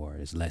 Or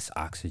there's less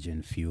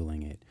oxygen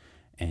fueling it.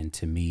 And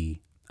to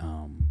me,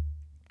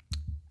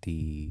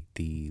 the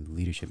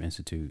Leadership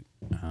Institute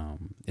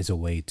is a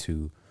way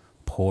to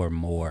pour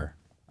more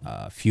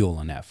fuel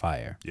on that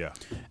fire. Yeah.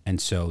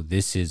 And so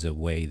this is a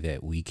way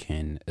that we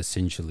can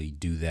essentially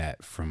do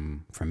that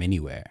from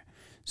anywhere.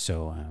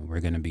 So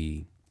we're going to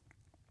be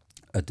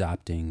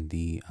adopting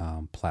the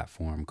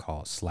platform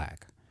called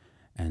Slack.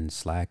 And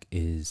Slack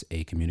is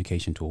a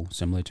communication tool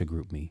similar to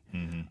GroupMe,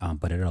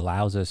 but it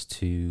allows us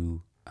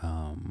to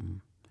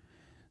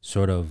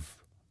sort of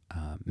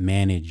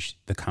manage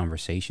the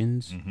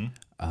conversations.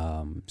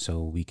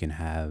 So we can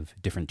have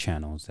different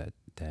channels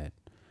that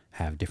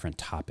have different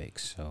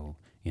topics. So,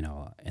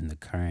 in the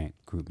current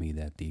GroupMe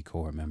that the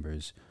cohort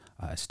members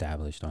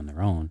established on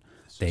their own,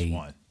 they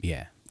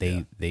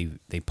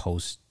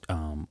post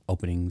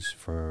openings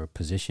for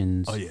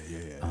positions. Oh,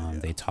 yeah.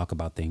 They talk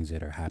about things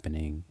that are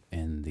happening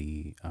in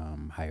the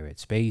higher ed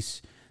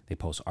space. They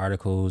post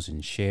articles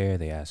and share.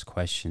 They ask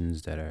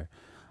questions that are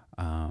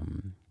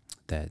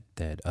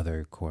that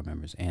other core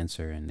members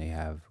answer, and they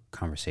have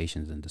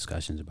conversations and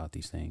discussions about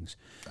these things.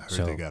 I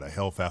heard they got a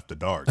health after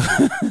dark.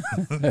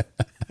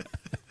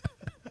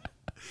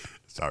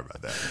 Sorry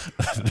about that.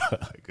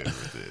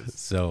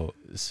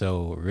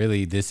 So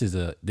really, this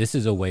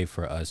is a way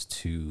for us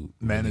to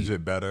manage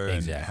it better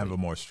and have a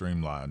more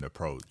streamlined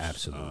approach.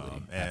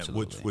 Absolutely,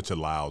 which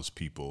allows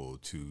people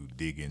to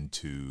dig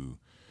into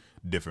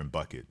different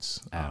buckets,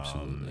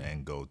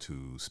 and go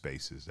to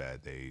spaces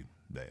that they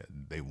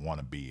want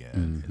to be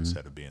in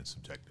instead of being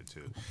subjected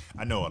to.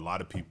 I know a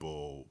lot of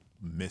people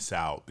miss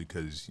out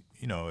because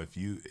if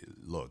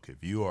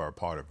you are a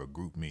part of a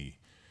GroupMe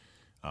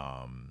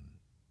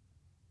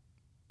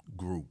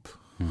group,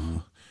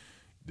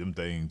 them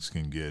things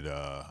can get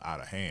out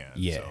of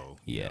hand. So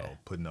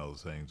putting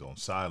those things on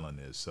silent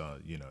is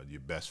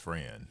your best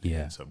friend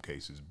in some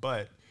cases.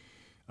 But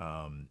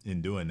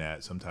in doing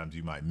that, sometimes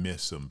you might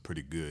miss some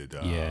pretty good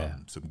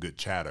some good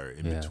chatter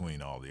in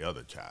between all the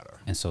other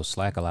chatter. And so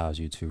Slack allows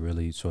you to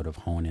really sort of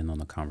hone in on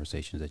the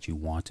conversations that you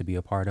want to be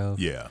a part of.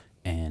 Yeah.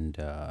 And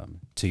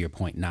to your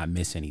point, not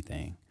miss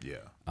anything.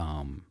 Yeah.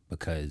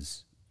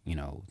 Because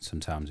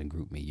sometimes in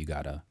GroupMe you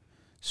gotta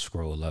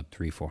scroll up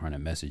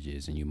 300-400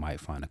 messages and you might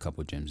find a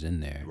couple gems in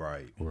there.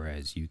 Right.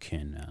 Whereas you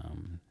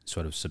can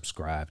sort of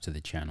subscribe to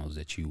the channels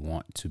that you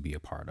want to be a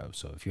part of.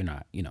 So if you're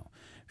not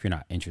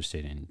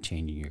interested in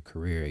changing your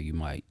career, you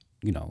might,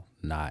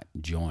 not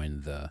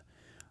join the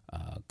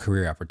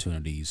career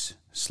opportunities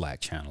Slack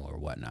channel or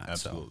whatnot.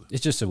 Absolutely. So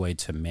it's just a way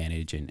to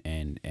manage and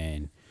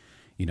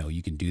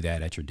you can do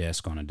that at your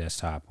desk on a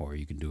desktop, or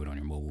you can do it on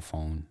your mobile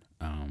phone.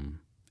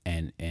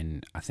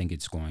 And I think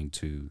it's going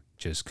to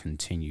just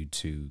continue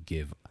to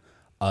give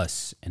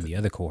us and the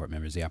other cohort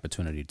members the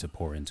opportunity to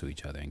pour into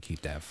each other and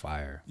keep that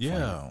fire.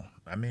 Yeah.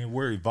 I mean,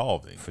 we're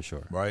evolving for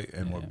sure. Right.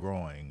 And we're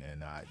growing.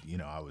 And I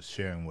was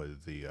sharing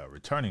with the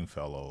returning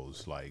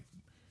fellows, like,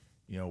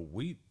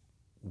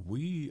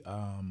 We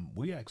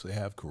actually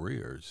have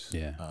careers,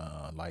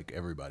 like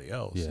everybody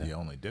else. Yeah. The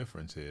only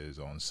difference is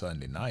on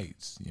Sunday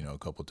nights, a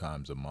couple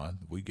times a month,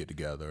 we get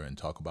together and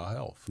talk about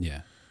health.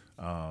 Yeah.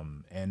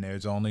 And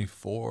there's only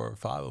 4 or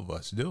 5 of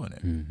us doing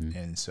it. Mm-hmm.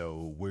 And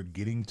so we're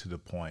getting to the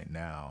point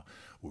now,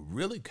 we're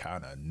really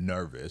kind of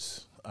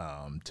nervous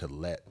to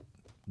let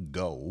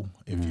go,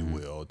 if you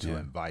will, to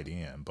invite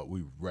in, but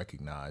we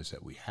recognize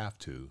that we have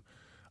to.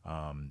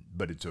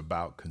 But it's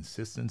about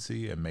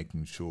consistency and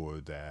making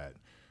sure that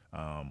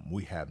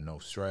we have no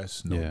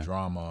stress, no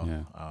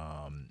drama,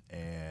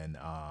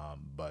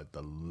 but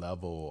the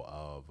level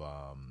of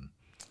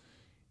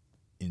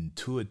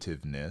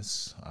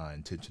intuitiveness,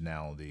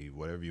 intentionality,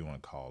 whatever you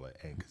want to call it,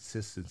 and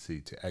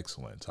consistency to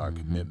excellence, our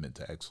commitment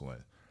to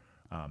excellence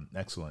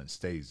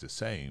stays the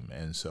same.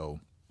 And so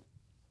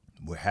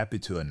we're happy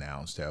to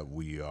announce that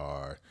we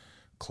are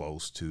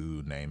close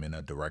to naming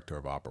a director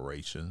of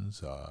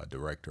operations,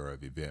 director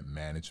of event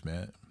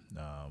management.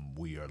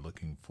 We are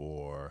looking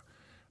for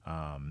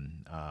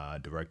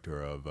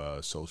director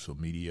of social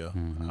media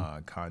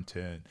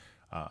content,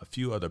 a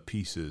few other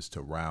pieces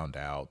to round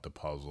out the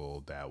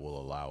puzzle that will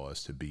allow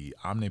us to be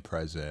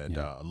omnipresent,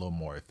 a little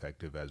more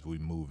effective as we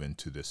move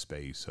into the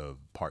space of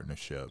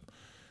partnership.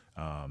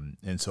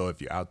 And so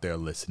if you're out there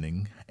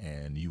listening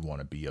and you want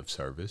to be of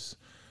service,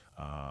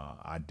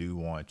 I do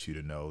want you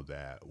to know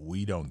that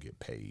we don't get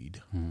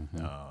paid,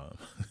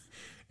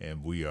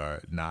 and we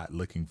are not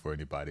looking for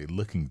anybody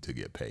looking to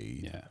get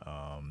paid.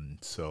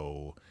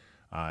 So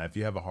if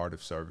you have a heart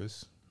of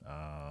service,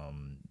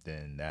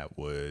 then that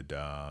would,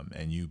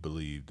 and you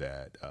believe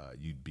that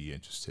you'd be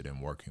interested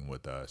in working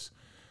with us,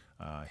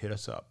 hit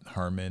us up,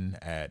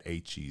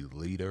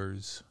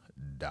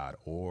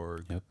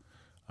 herman@heleaders.org. Yep.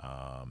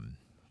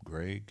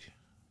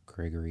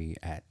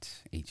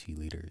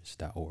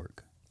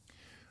 Gregory@heleaders.org.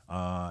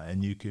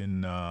 And you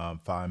can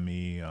find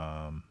me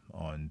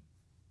on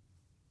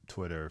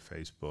Twitter,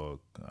 Facebook,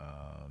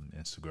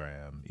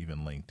 Instagram, even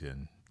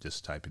LinkedIn.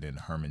 Just type it in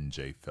Herman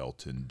J.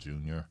 Felton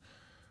Jr.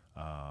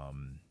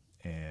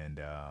 And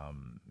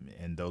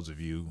those of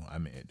you,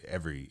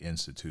 every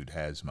institute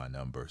has my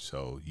number,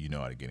 so you know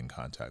how to get in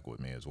contact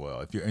with me as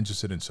well. If you're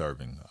interested in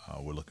serving,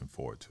 we're looking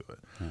forward to it.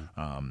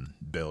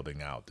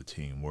 Building out the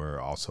team. We're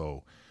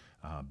also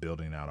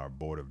building out our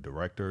board of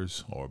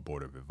directors or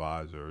board of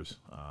advisors,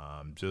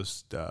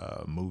 just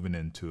moving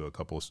into a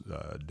couple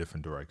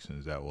different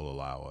directions that will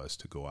allow us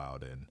to go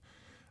out and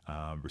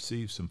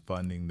receive some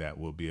funding that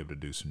we'll be able to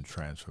do some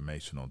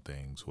transformational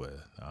things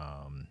with.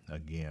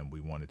 Again,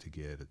 we wanted to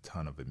get a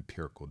ton of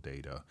empirical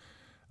data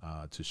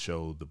to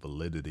show the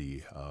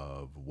validity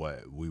of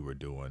what we were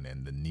doing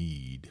and the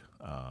need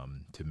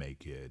to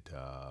make it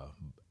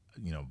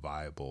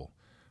viable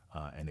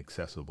and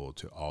accessible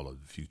to all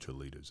of the future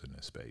leaders in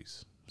this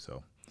space.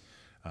 So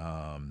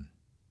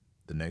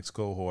the next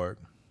cohort,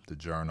 the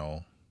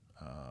journal,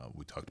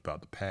 we talked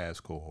about the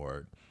past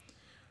cohort,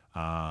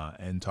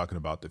 and talking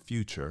about the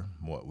future,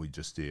 what we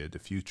just did, the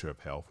future of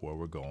health, where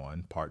we're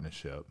going,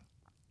 partnership,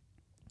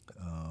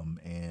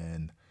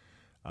 and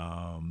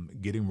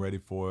getting ready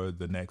for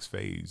the next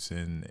phase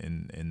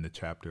in the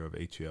chapter of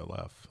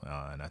HELF.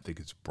 And I think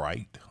it's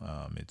bright.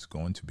 It's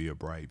going to be a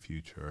bright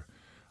future.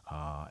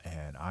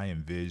 And I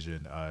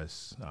envision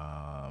us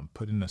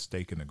putting a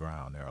stake in the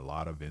ground. There are a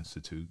lot of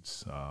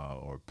institutes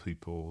or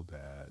people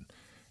that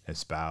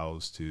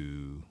espouse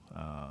to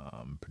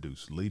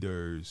produce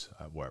leaders,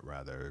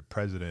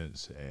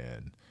 presidents,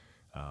 and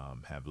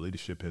have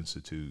leadership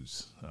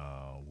institutes.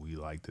 We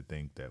like to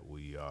think that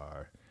we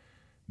are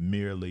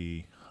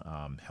merely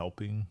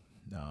helping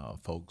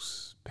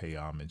folks pay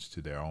homage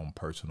to their own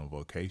personal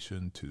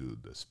vocation, to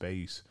the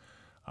space,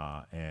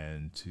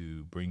 and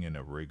to bring in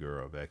a rigor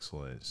of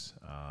excellence,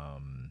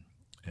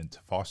 and to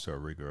foster a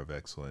rigor of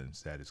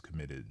excellence that is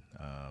committed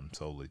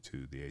solely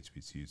to the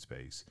HBCU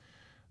space.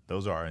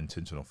 Those are our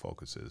intentional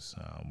focuses.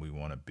 We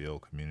want to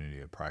build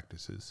community of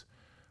practices,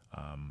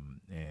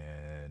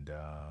 and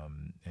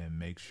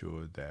make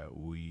sure that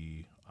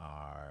we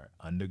are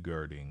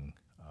undergirding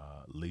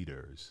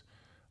leaders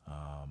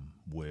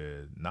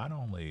with not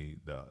only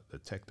the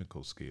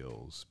technical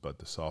skills but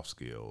the soft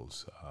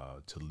skills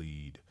to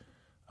lead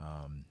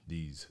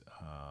these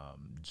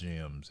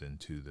gems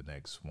into the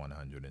next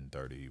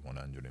 130,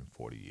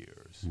 140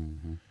 years.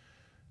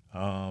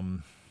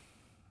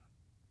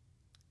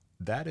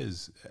 That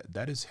is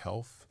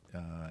health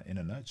in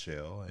a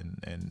nutshell.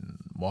 And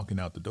walking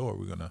out the door,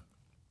 we're going to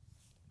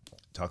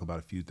talk about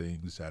a few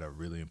things that are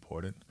really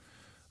important.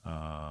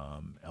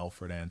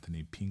 Alfred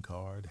Anthony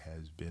Pinkard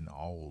has been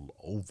all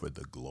over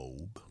the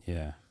globe.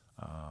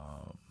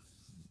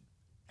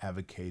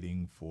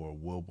 Advocating for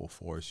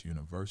Wilberforce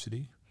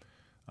University.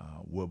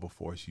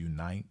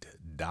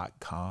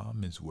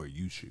 WilberforceUnite.com is where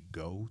you should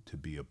go to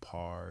be a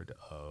part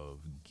of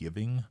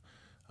giving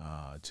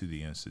to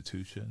the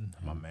institution.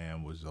 My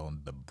man was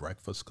on the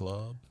Breakfast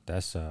Club.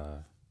 That's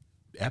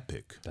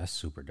epic. That's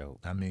super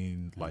dope.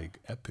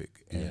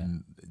 Epic,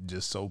 and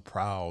just so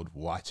proud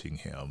watching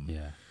him.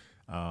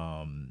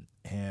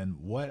 And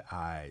what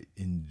I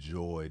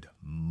enjoyed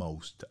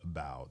most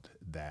about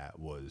that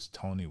was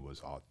Tony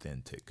was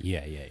authentic.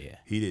 Yeah.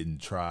 He didn't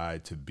try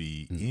to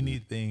be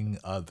anything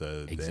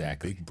other than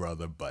Big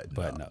Brother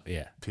Button Up.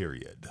 Yeah.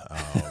 Period.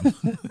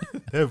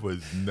 There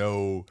was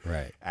no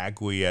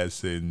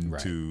acquiescing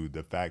to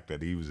the fact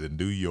that he was in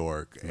New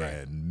York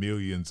and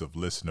millions of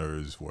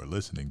listeners were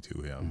listening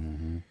to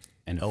him.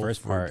 And the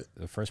first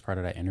part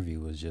of that interview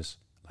was just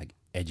like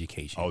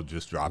education. Oh,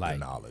 just dropping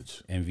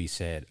knowledge. Envy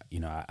said,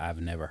 I've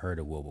never heard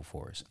of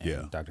Wilberforce.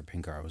 And Dr.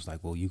 Pinkard was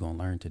like, well, you're going to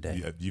learn today.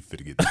 Yeah, you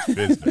finna get this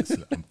business.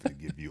 I'm finna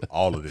give you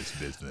all of this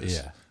business.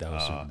 Yeah, that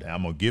was and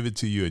I'm going to give it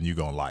to you and you're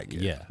going to like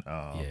it. Yeah.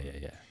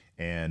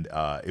 And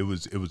it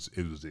was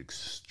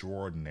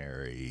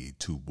extraordinary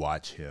to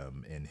watch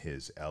him in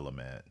his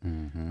element.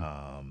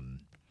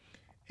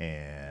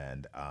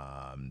 And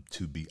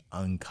to be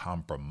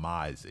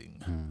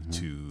uncompromising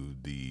to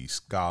the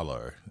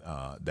scholar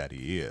that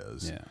he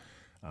is. Yeah.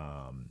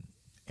 I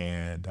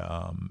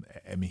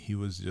mean, it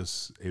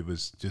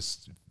was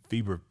just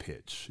fever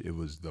pitch. It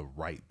was the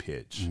right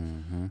pitch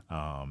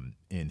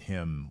in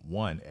him,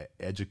 one,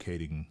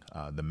 educating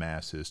the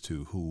masses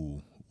to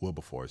who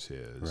Wilberforce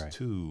is,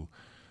 two,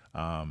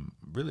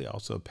 really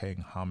also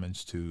paying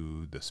homage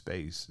to the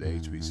space, the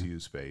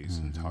HBCU space,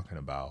 and talking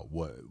about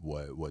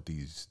what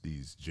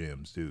these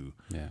gems do.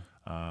 Yeah.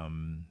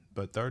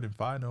 But third and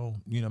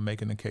final,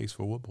 making the case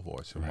for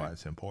Wilberforce and why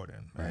it's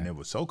important. Right. And it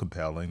was so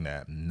compelling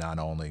that not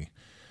only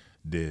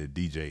did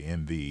DJ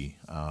Envy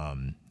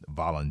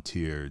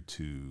volunteer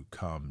to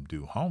come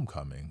do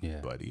homecoming,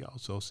 but he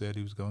also said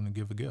he was going to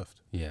give a gift.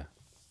 Yeah.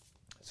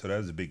 So that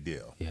was a big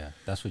deal. Yeah.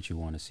 That's what you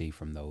want to see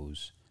from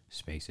those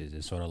spaces.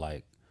 It's sort of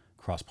like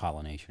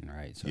cross-pollination,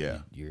 right? So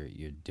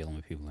you're dealing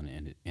with people in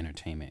the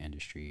entertainment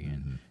industry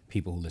and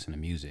people who listen to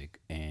music,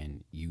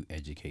 and you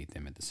educate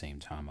them at the same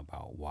time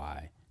about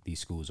why these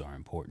schools are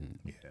important,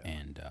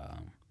 and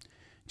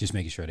just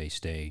making sure they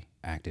stay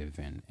active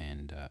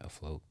and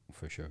afloat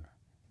for sure.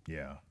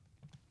 Yeah.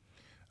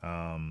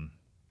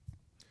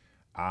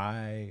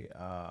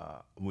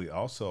 We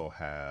also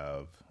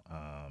have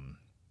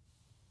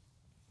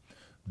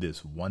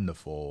this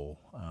wonderful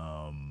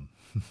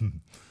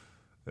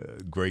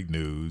great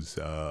news.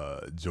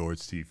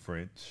 George T.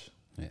 French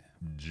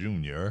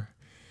Jr.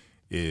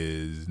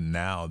 is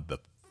now the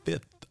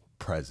 5th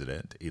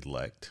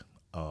president-elect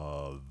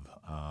of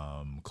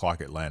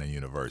Clark Atlanta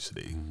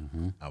University.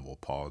 I will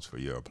pause for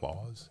your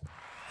applause.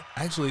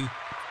 Actually,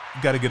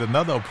 you got to get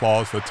another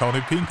applause for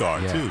Tony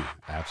Pinkard, too.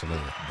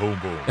 Absolutely. Boom,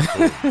 boom,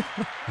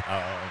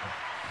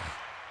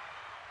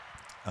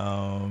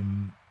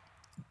 boom.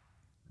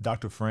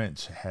 Dr.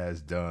 French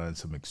has done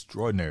some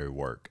extraordinary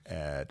work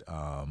at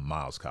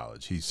Miles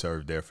College. He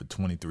served there for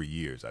 23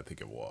 years, I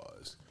think it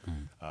was.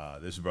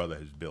 This brother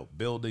has built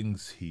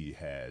buildings. He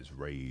has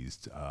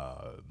raised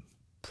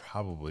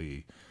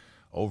probably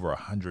over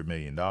 $100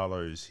 million.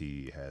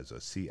 He has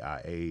a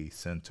CIA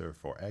Center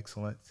for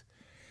Excellence.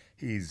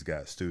 He's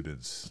got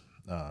students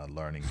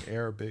learning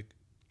Arabic,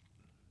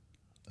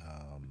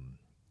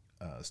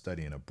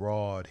 studying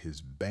abroad.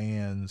 His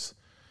band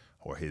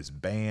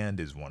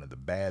is one of the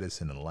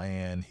baddest in the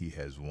land. He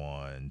has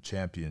won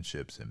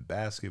championships in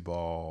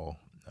basketball,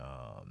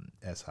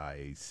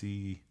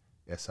 SIAC,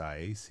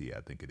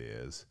 I think it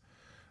is,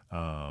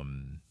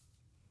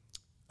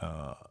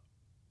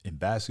 in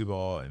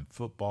basketball and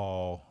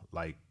football.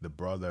 Like, the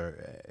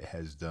brother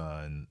has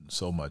done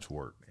so much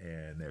work,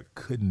 and there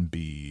couldn't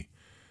be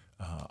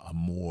a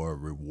more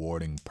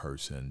rewarding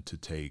person to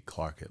take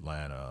Clark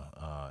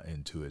Atlanta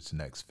into its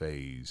next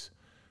phase.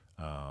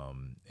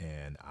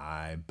 And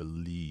I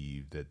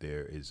believe that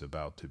there is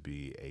about to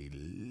be a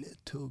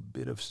little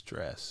bit of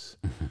stress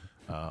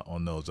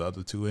on those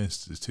other two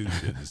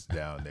institutions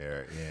down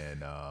there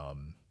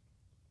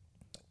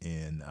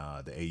in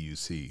the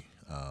AUC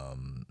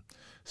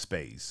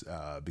space,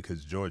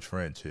 because George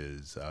French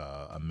is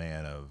a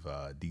man of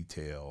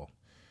detail.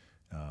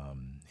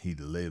 He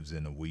lives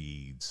in the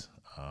weeds,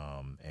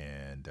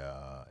 and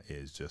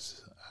is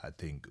just, I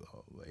think,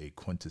 a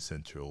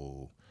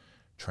quintessential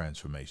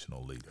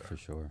transformational leader. For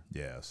sure.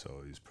 Yeah,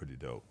 so he's pretty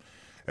dope.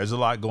 There's a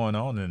lot going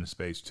on in the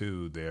space,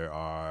 too. There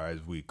are,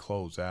 as we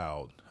close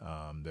out,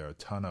 there are a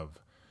ton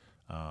of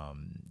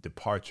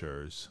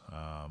departures.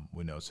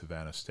 We know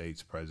Savannah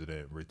State's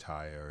president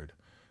retired.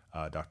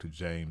 Dr.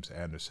 James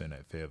Anderson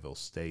at Fayetteville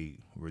State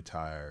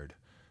retired.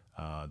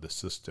 The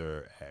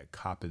sister at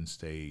Coppin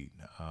State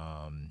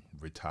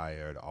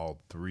retired. All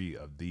three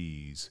of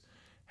these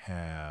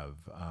have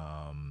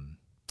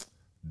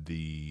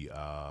the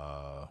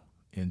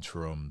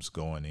interims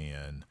going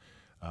in.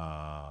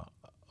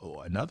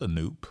 Another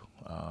Noop,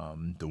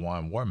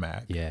 DeJuan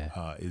Warmack,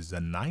 is the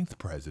 9th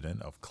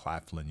president of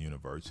Claflin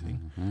University.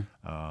 There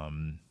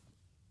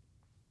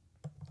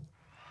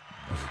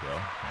we go.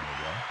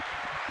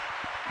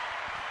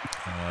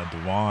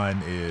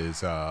 DeJuan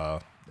is,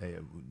 a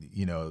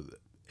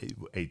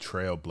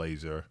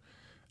trailblazer,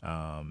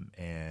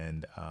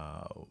 and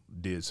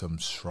did some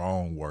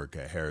strong work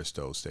at Harris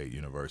Stowe State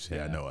University.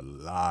 I know a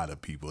lot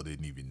of people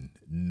didn't even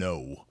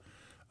know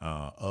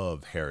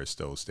of Harris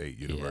Stowe State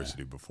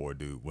University before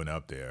Duke went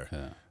up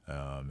there.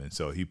 And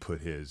so he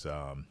put his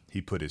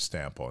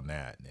stamp on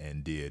that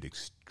and did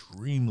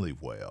extremely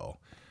well.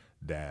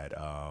 That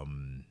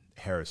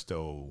Harris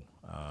Stowe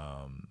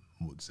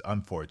was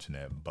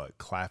unfortunate, but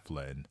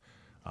Claflin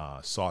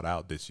sought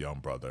out this young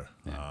brother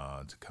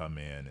to come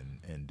in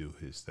and do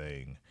his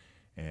thing.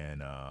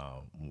 And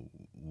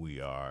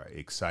we are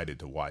excited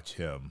to watch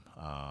him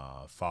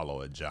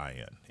follow a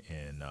giant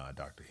in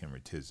Dr.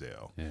 Henry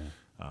Tisdale.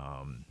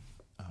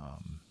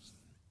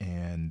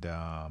 And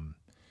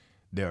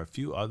there are a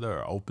few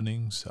other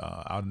openings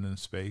out in the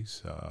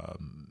space.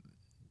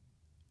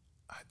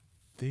 I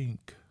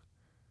think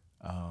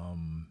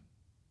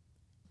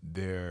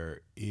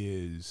there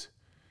is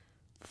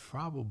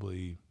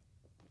probably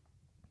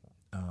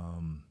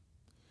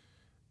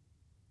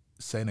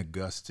St.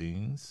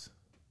 Augustine's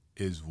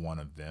is one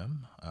of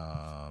them.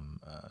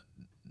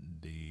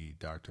 The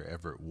Dr.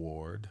 Everett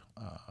Ward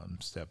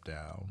stepped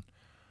down.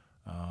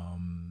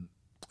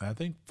 I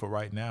think for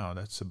right now,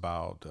 that's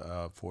about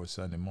for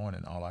Sunday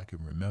morning, all I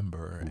can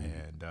remember,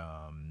 and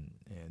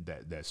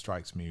that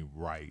strikes me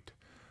right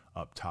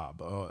up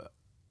top.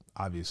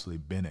 Obviously,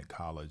 Bennett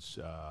College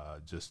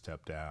just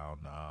stepped down.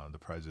 The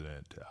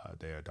president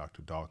there,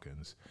 Dr.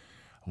 Dawkins.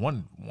 I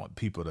want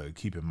people to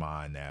keep in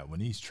mind that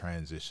when these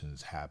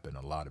transitions happen,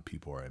 a lot of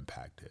people are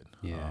impacted.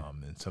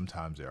 And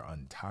sometimes they're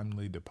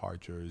untimely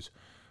departures.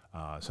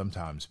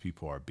 Sometimes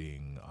people are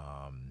being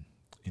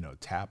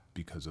tapped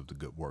because of the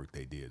good work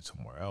they did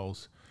somewhere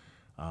else.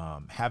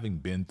 Having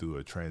been through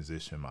a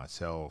transition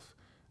myself,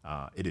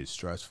 it is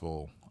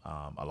stressful.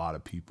 A lot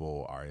of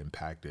people are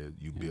impacted.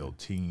 You build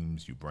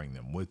teams, you bring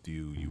them with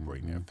you, you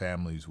bring their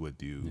families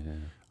with you.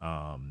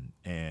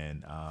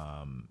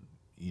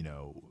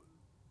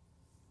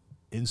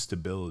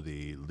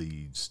 Instability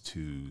leads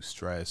to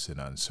stress and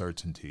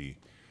uncertainty.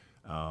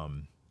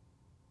 And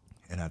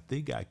I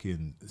think I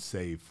can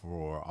say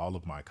for all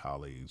of my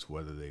colleagues,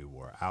 whether they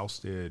were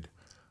ousted,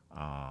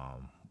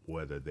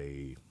 whether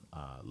they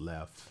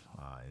left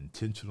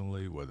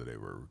intentionally, whether they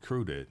were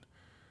recruited,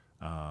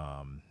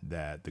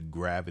 that the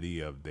gravity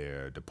of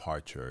their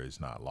departure is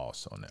not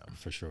lost on them.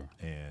 For sure.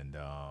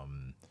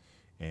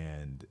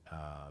 And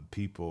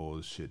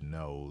people should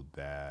know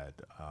that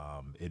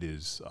it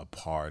is a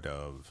part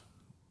of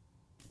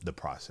the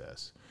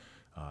process.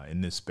 In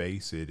this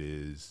space, it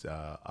is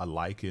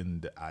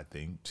likened, I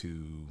think,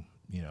 to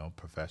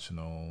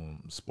professional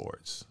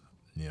sports.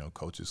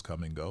 Coaches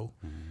come and go.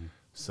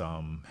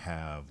 Some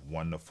have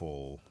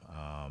wonderful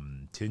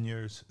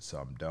tenures,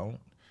 some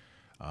don't.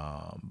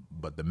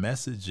 But the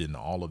message in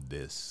all of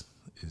this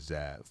is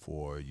that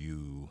for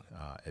you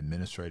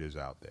administrators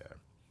out there,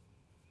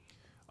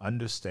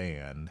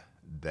 understand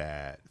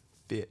that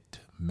fit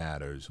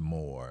matters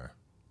more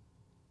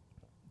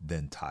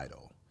than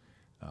title.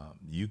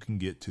 You can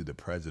get to the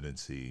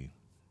presidency,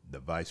 the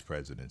vice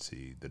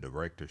presidency, the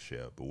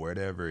directorship,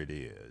 whatever it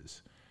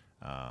is,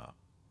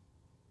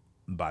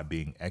 by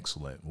being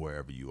excellent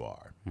wherever you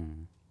are.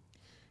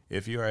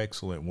 If you're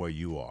excellent where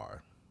you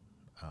are,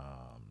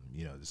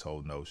 this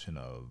whole notion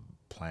of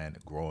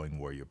growing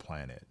where you're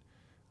planted.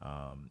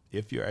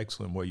 If you're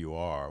excellent where you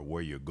are,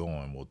 where you're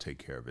going will take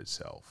care of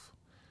itself.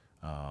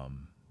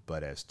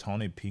 But as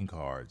Tony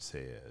Pinkard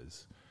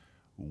says,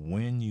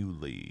 when you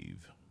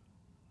leave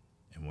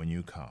and when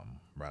you come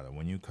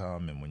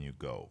and when you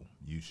go,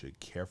 you should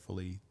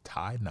carefully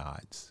tie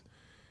knots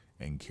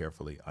and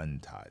carefully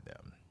untie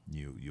them.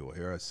 You'll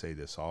hear us say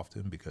this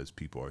often because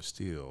people are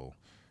still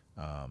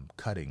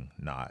cutting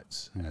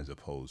knots as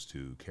opposed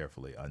to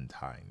carefully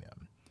untying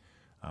them.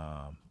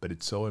 But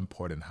it's so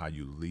important how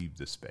you leave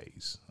the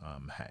space,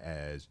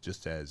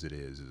 just as it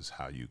is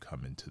how you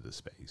come into the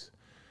space.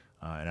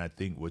 And I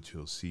think what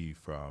you'll see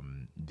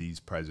from these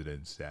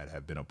presidents that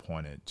have been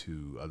appointed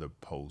to other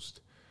posts,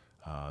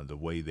 the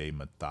way they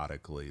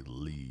methodically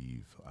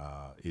leave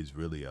is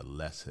really a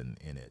lesson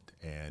in it.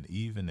 And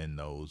even in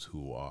those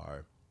who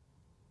are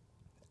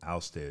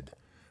ousted,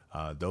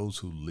 those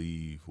who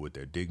leave with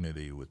their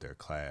dignity, with their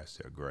class,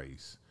 their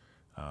grace,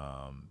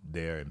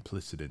 they're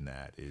implicit in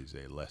that is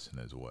a lesson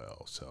as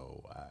well.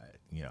 So,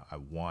 I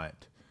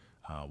want,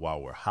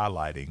 while we're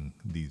highlighting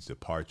these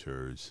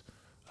departures,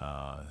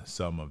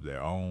 some of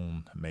their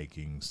own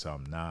making,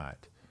 some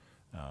not,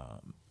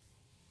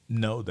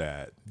 know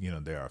that,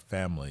 there are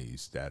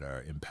families that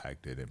are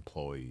impacted,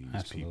 employees,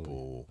 Absolutely.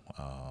 people,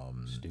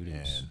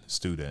 Students. and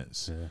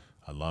students,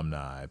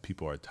 alumni.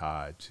 People are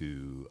tied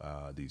to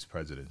these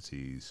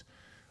presidencies.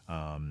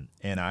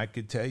 And I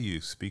could tell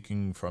you,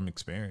 speaking from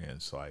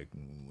experience, like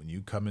when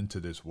you come into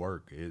this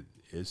work,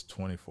 it's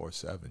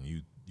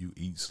 24/7. You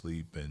eat,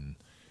 sleep, and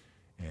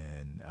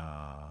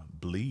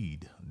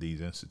bleed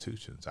these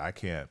institutions. I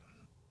can't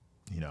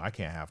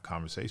have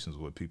conversations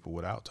with people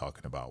without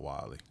talking about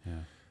Wiley.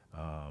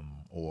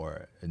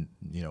 Or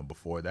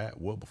before that,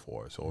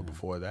 Wilberforce, or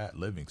before that,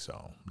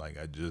 Livingstone. Like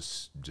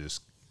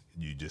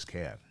you just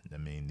can't. I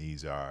mean,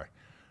 these are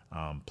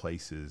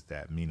places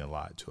that mean a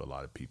lot to a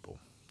lot of people.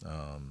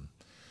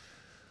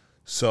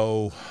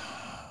 So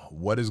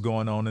what is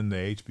going on in the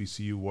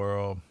HBCU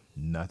world?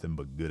 Nothing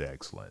but good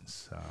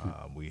excellence.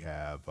 We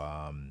have,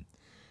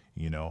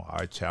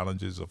 our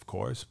challenges, of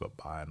course, but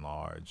by and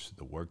large,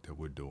 the work that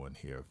we're doing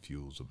here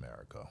fuels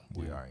America.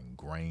 We are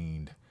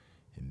ingrained,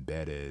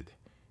 embedded,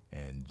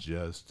 and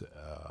just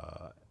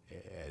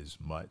as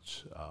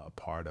much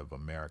part of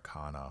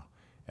Americana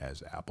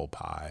as apple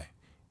pie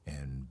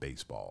and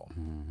baseball.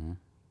 Mm-hmm.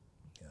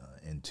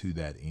 And to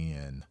that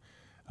end,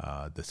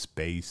 the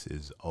space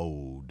is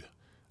owed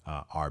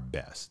our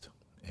best.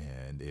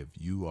 And if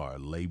you are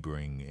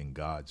laboring in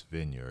God's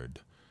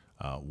vineyard,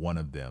 one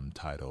of them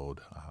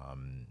titled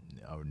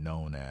or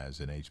known as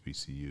an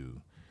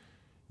HBCU,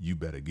 you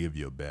better give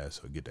your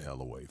best or get the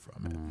hell away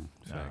from it.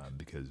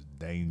 Because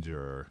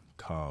danger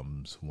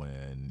comes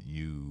when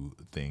you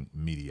think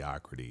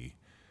mediocrity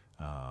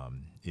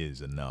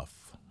is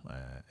enough.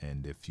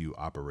 And if you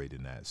operate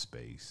in that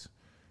space,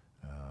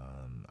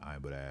 I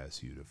would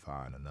ask you to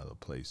find another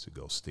place to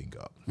go stink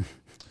up.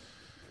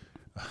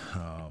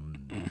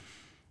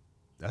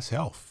 That's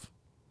health.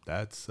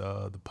 That's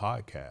the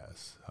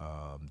podcast.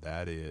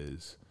 That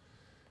is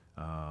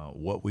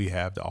what we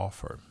have to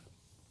offer.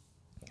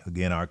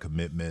 Again, our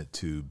commitment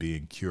to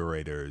being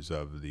curators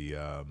of the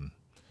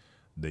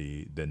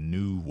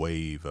new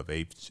wave of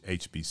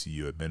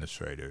HBCU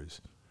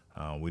administrators,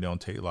 we don't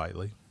take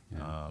lightly.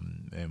 Yeah.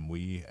 And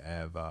we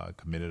have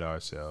committed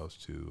ourselves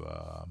to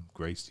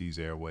grace these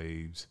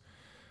airwaves.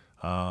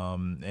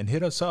 And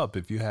hit us up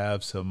if you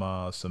have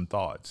some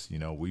thoughts.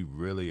 We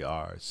really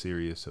are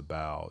serious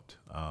about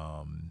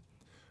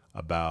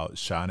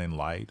shining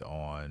light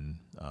on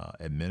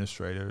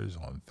administrators,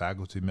 on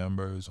faculty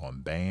members,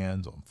 on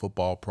bands, on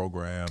football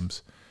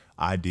programs,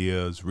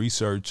 ideas,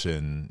 research,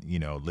 and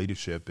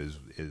leadership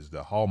is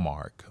the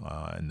hallmark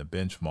and the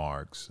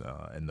benchmarks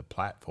and the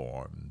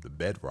platform, the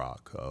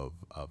bedrock of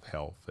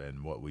health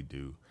and what we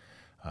do.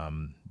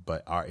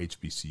 But our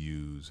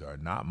HBCUs are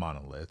not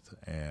monolith,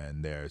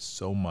 and there's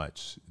so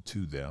much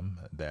to them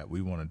that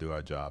we want to do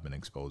our job in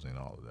exposing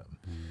all of them.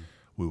 Mm-hmm.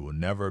 We will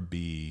never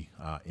be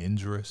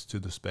injurious to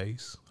the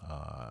space.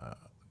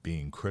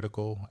 Being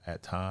critical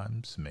at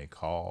times may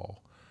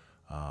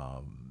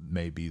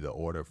be the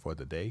order for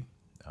the day,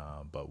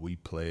 but we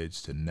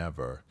pledge to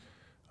never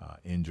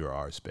injure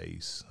our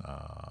space.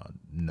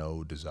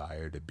 No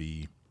desire to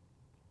be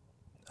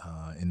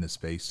in the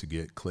space to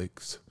get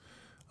clicks,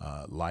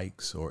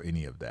 likes, or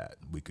any of that.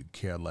 We could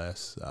care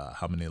less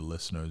how many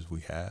listeners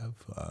we have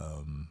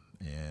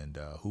and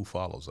who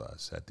follows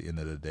us. At the end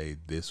of the day,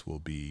 this will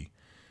be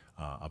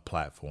a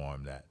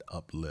platform that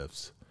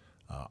uplifts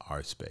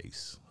our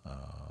space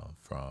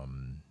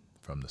from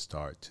the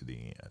start to the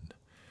end.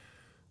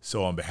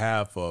 So on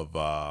behalf of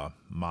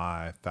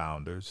my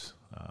founders,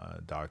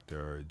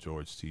 Dr.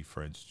 George T.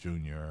 French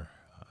Jr.,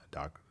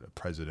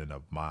 President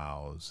of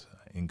Miles,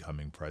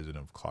 incoming President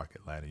of Clark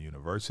Atlanta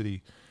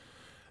University,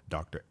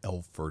 Dr.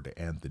 Elford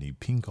Anthony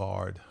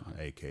Pinkard,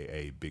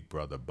 a.k.a. Big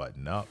Brother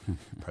Button Up,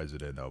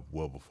 President of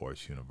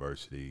Wilberforce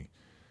University,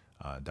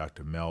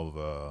 Dr.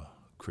 Melva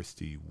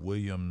Christie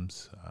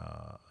Williams,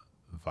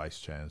 Vice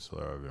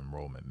Chancellor of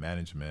Enrollment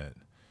Management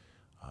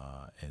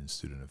and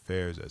Student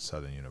Affairs at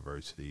Southern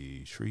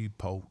University,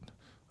 Shreveport,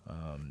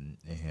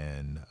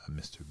 and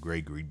Mr.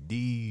 Gregory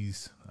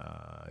Dees,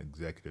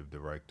 Executive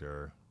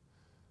Director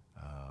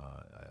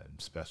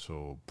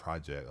special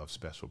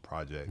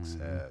projects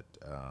at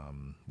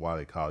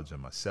Wiley College,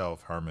 and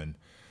myself, Herman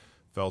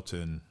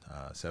Felton,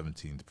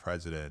 17th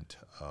President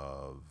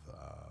of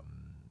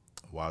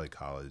Wiley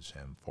College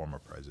and former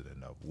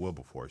President of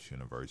Wilberforce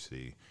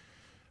University.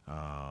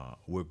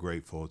 We're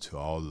grateful to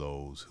all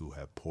those who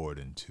have poured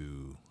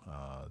into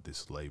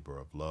this labor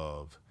of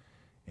love,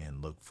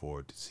 and look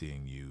forward to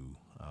seeing you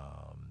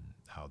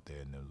out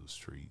there in those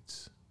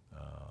streets,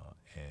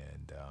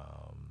 and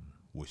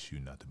wish you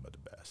nothing but the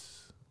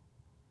best.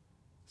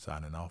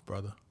 Signing off,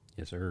 brother.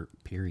 Yes, sir.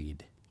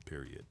 Period.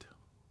 Period.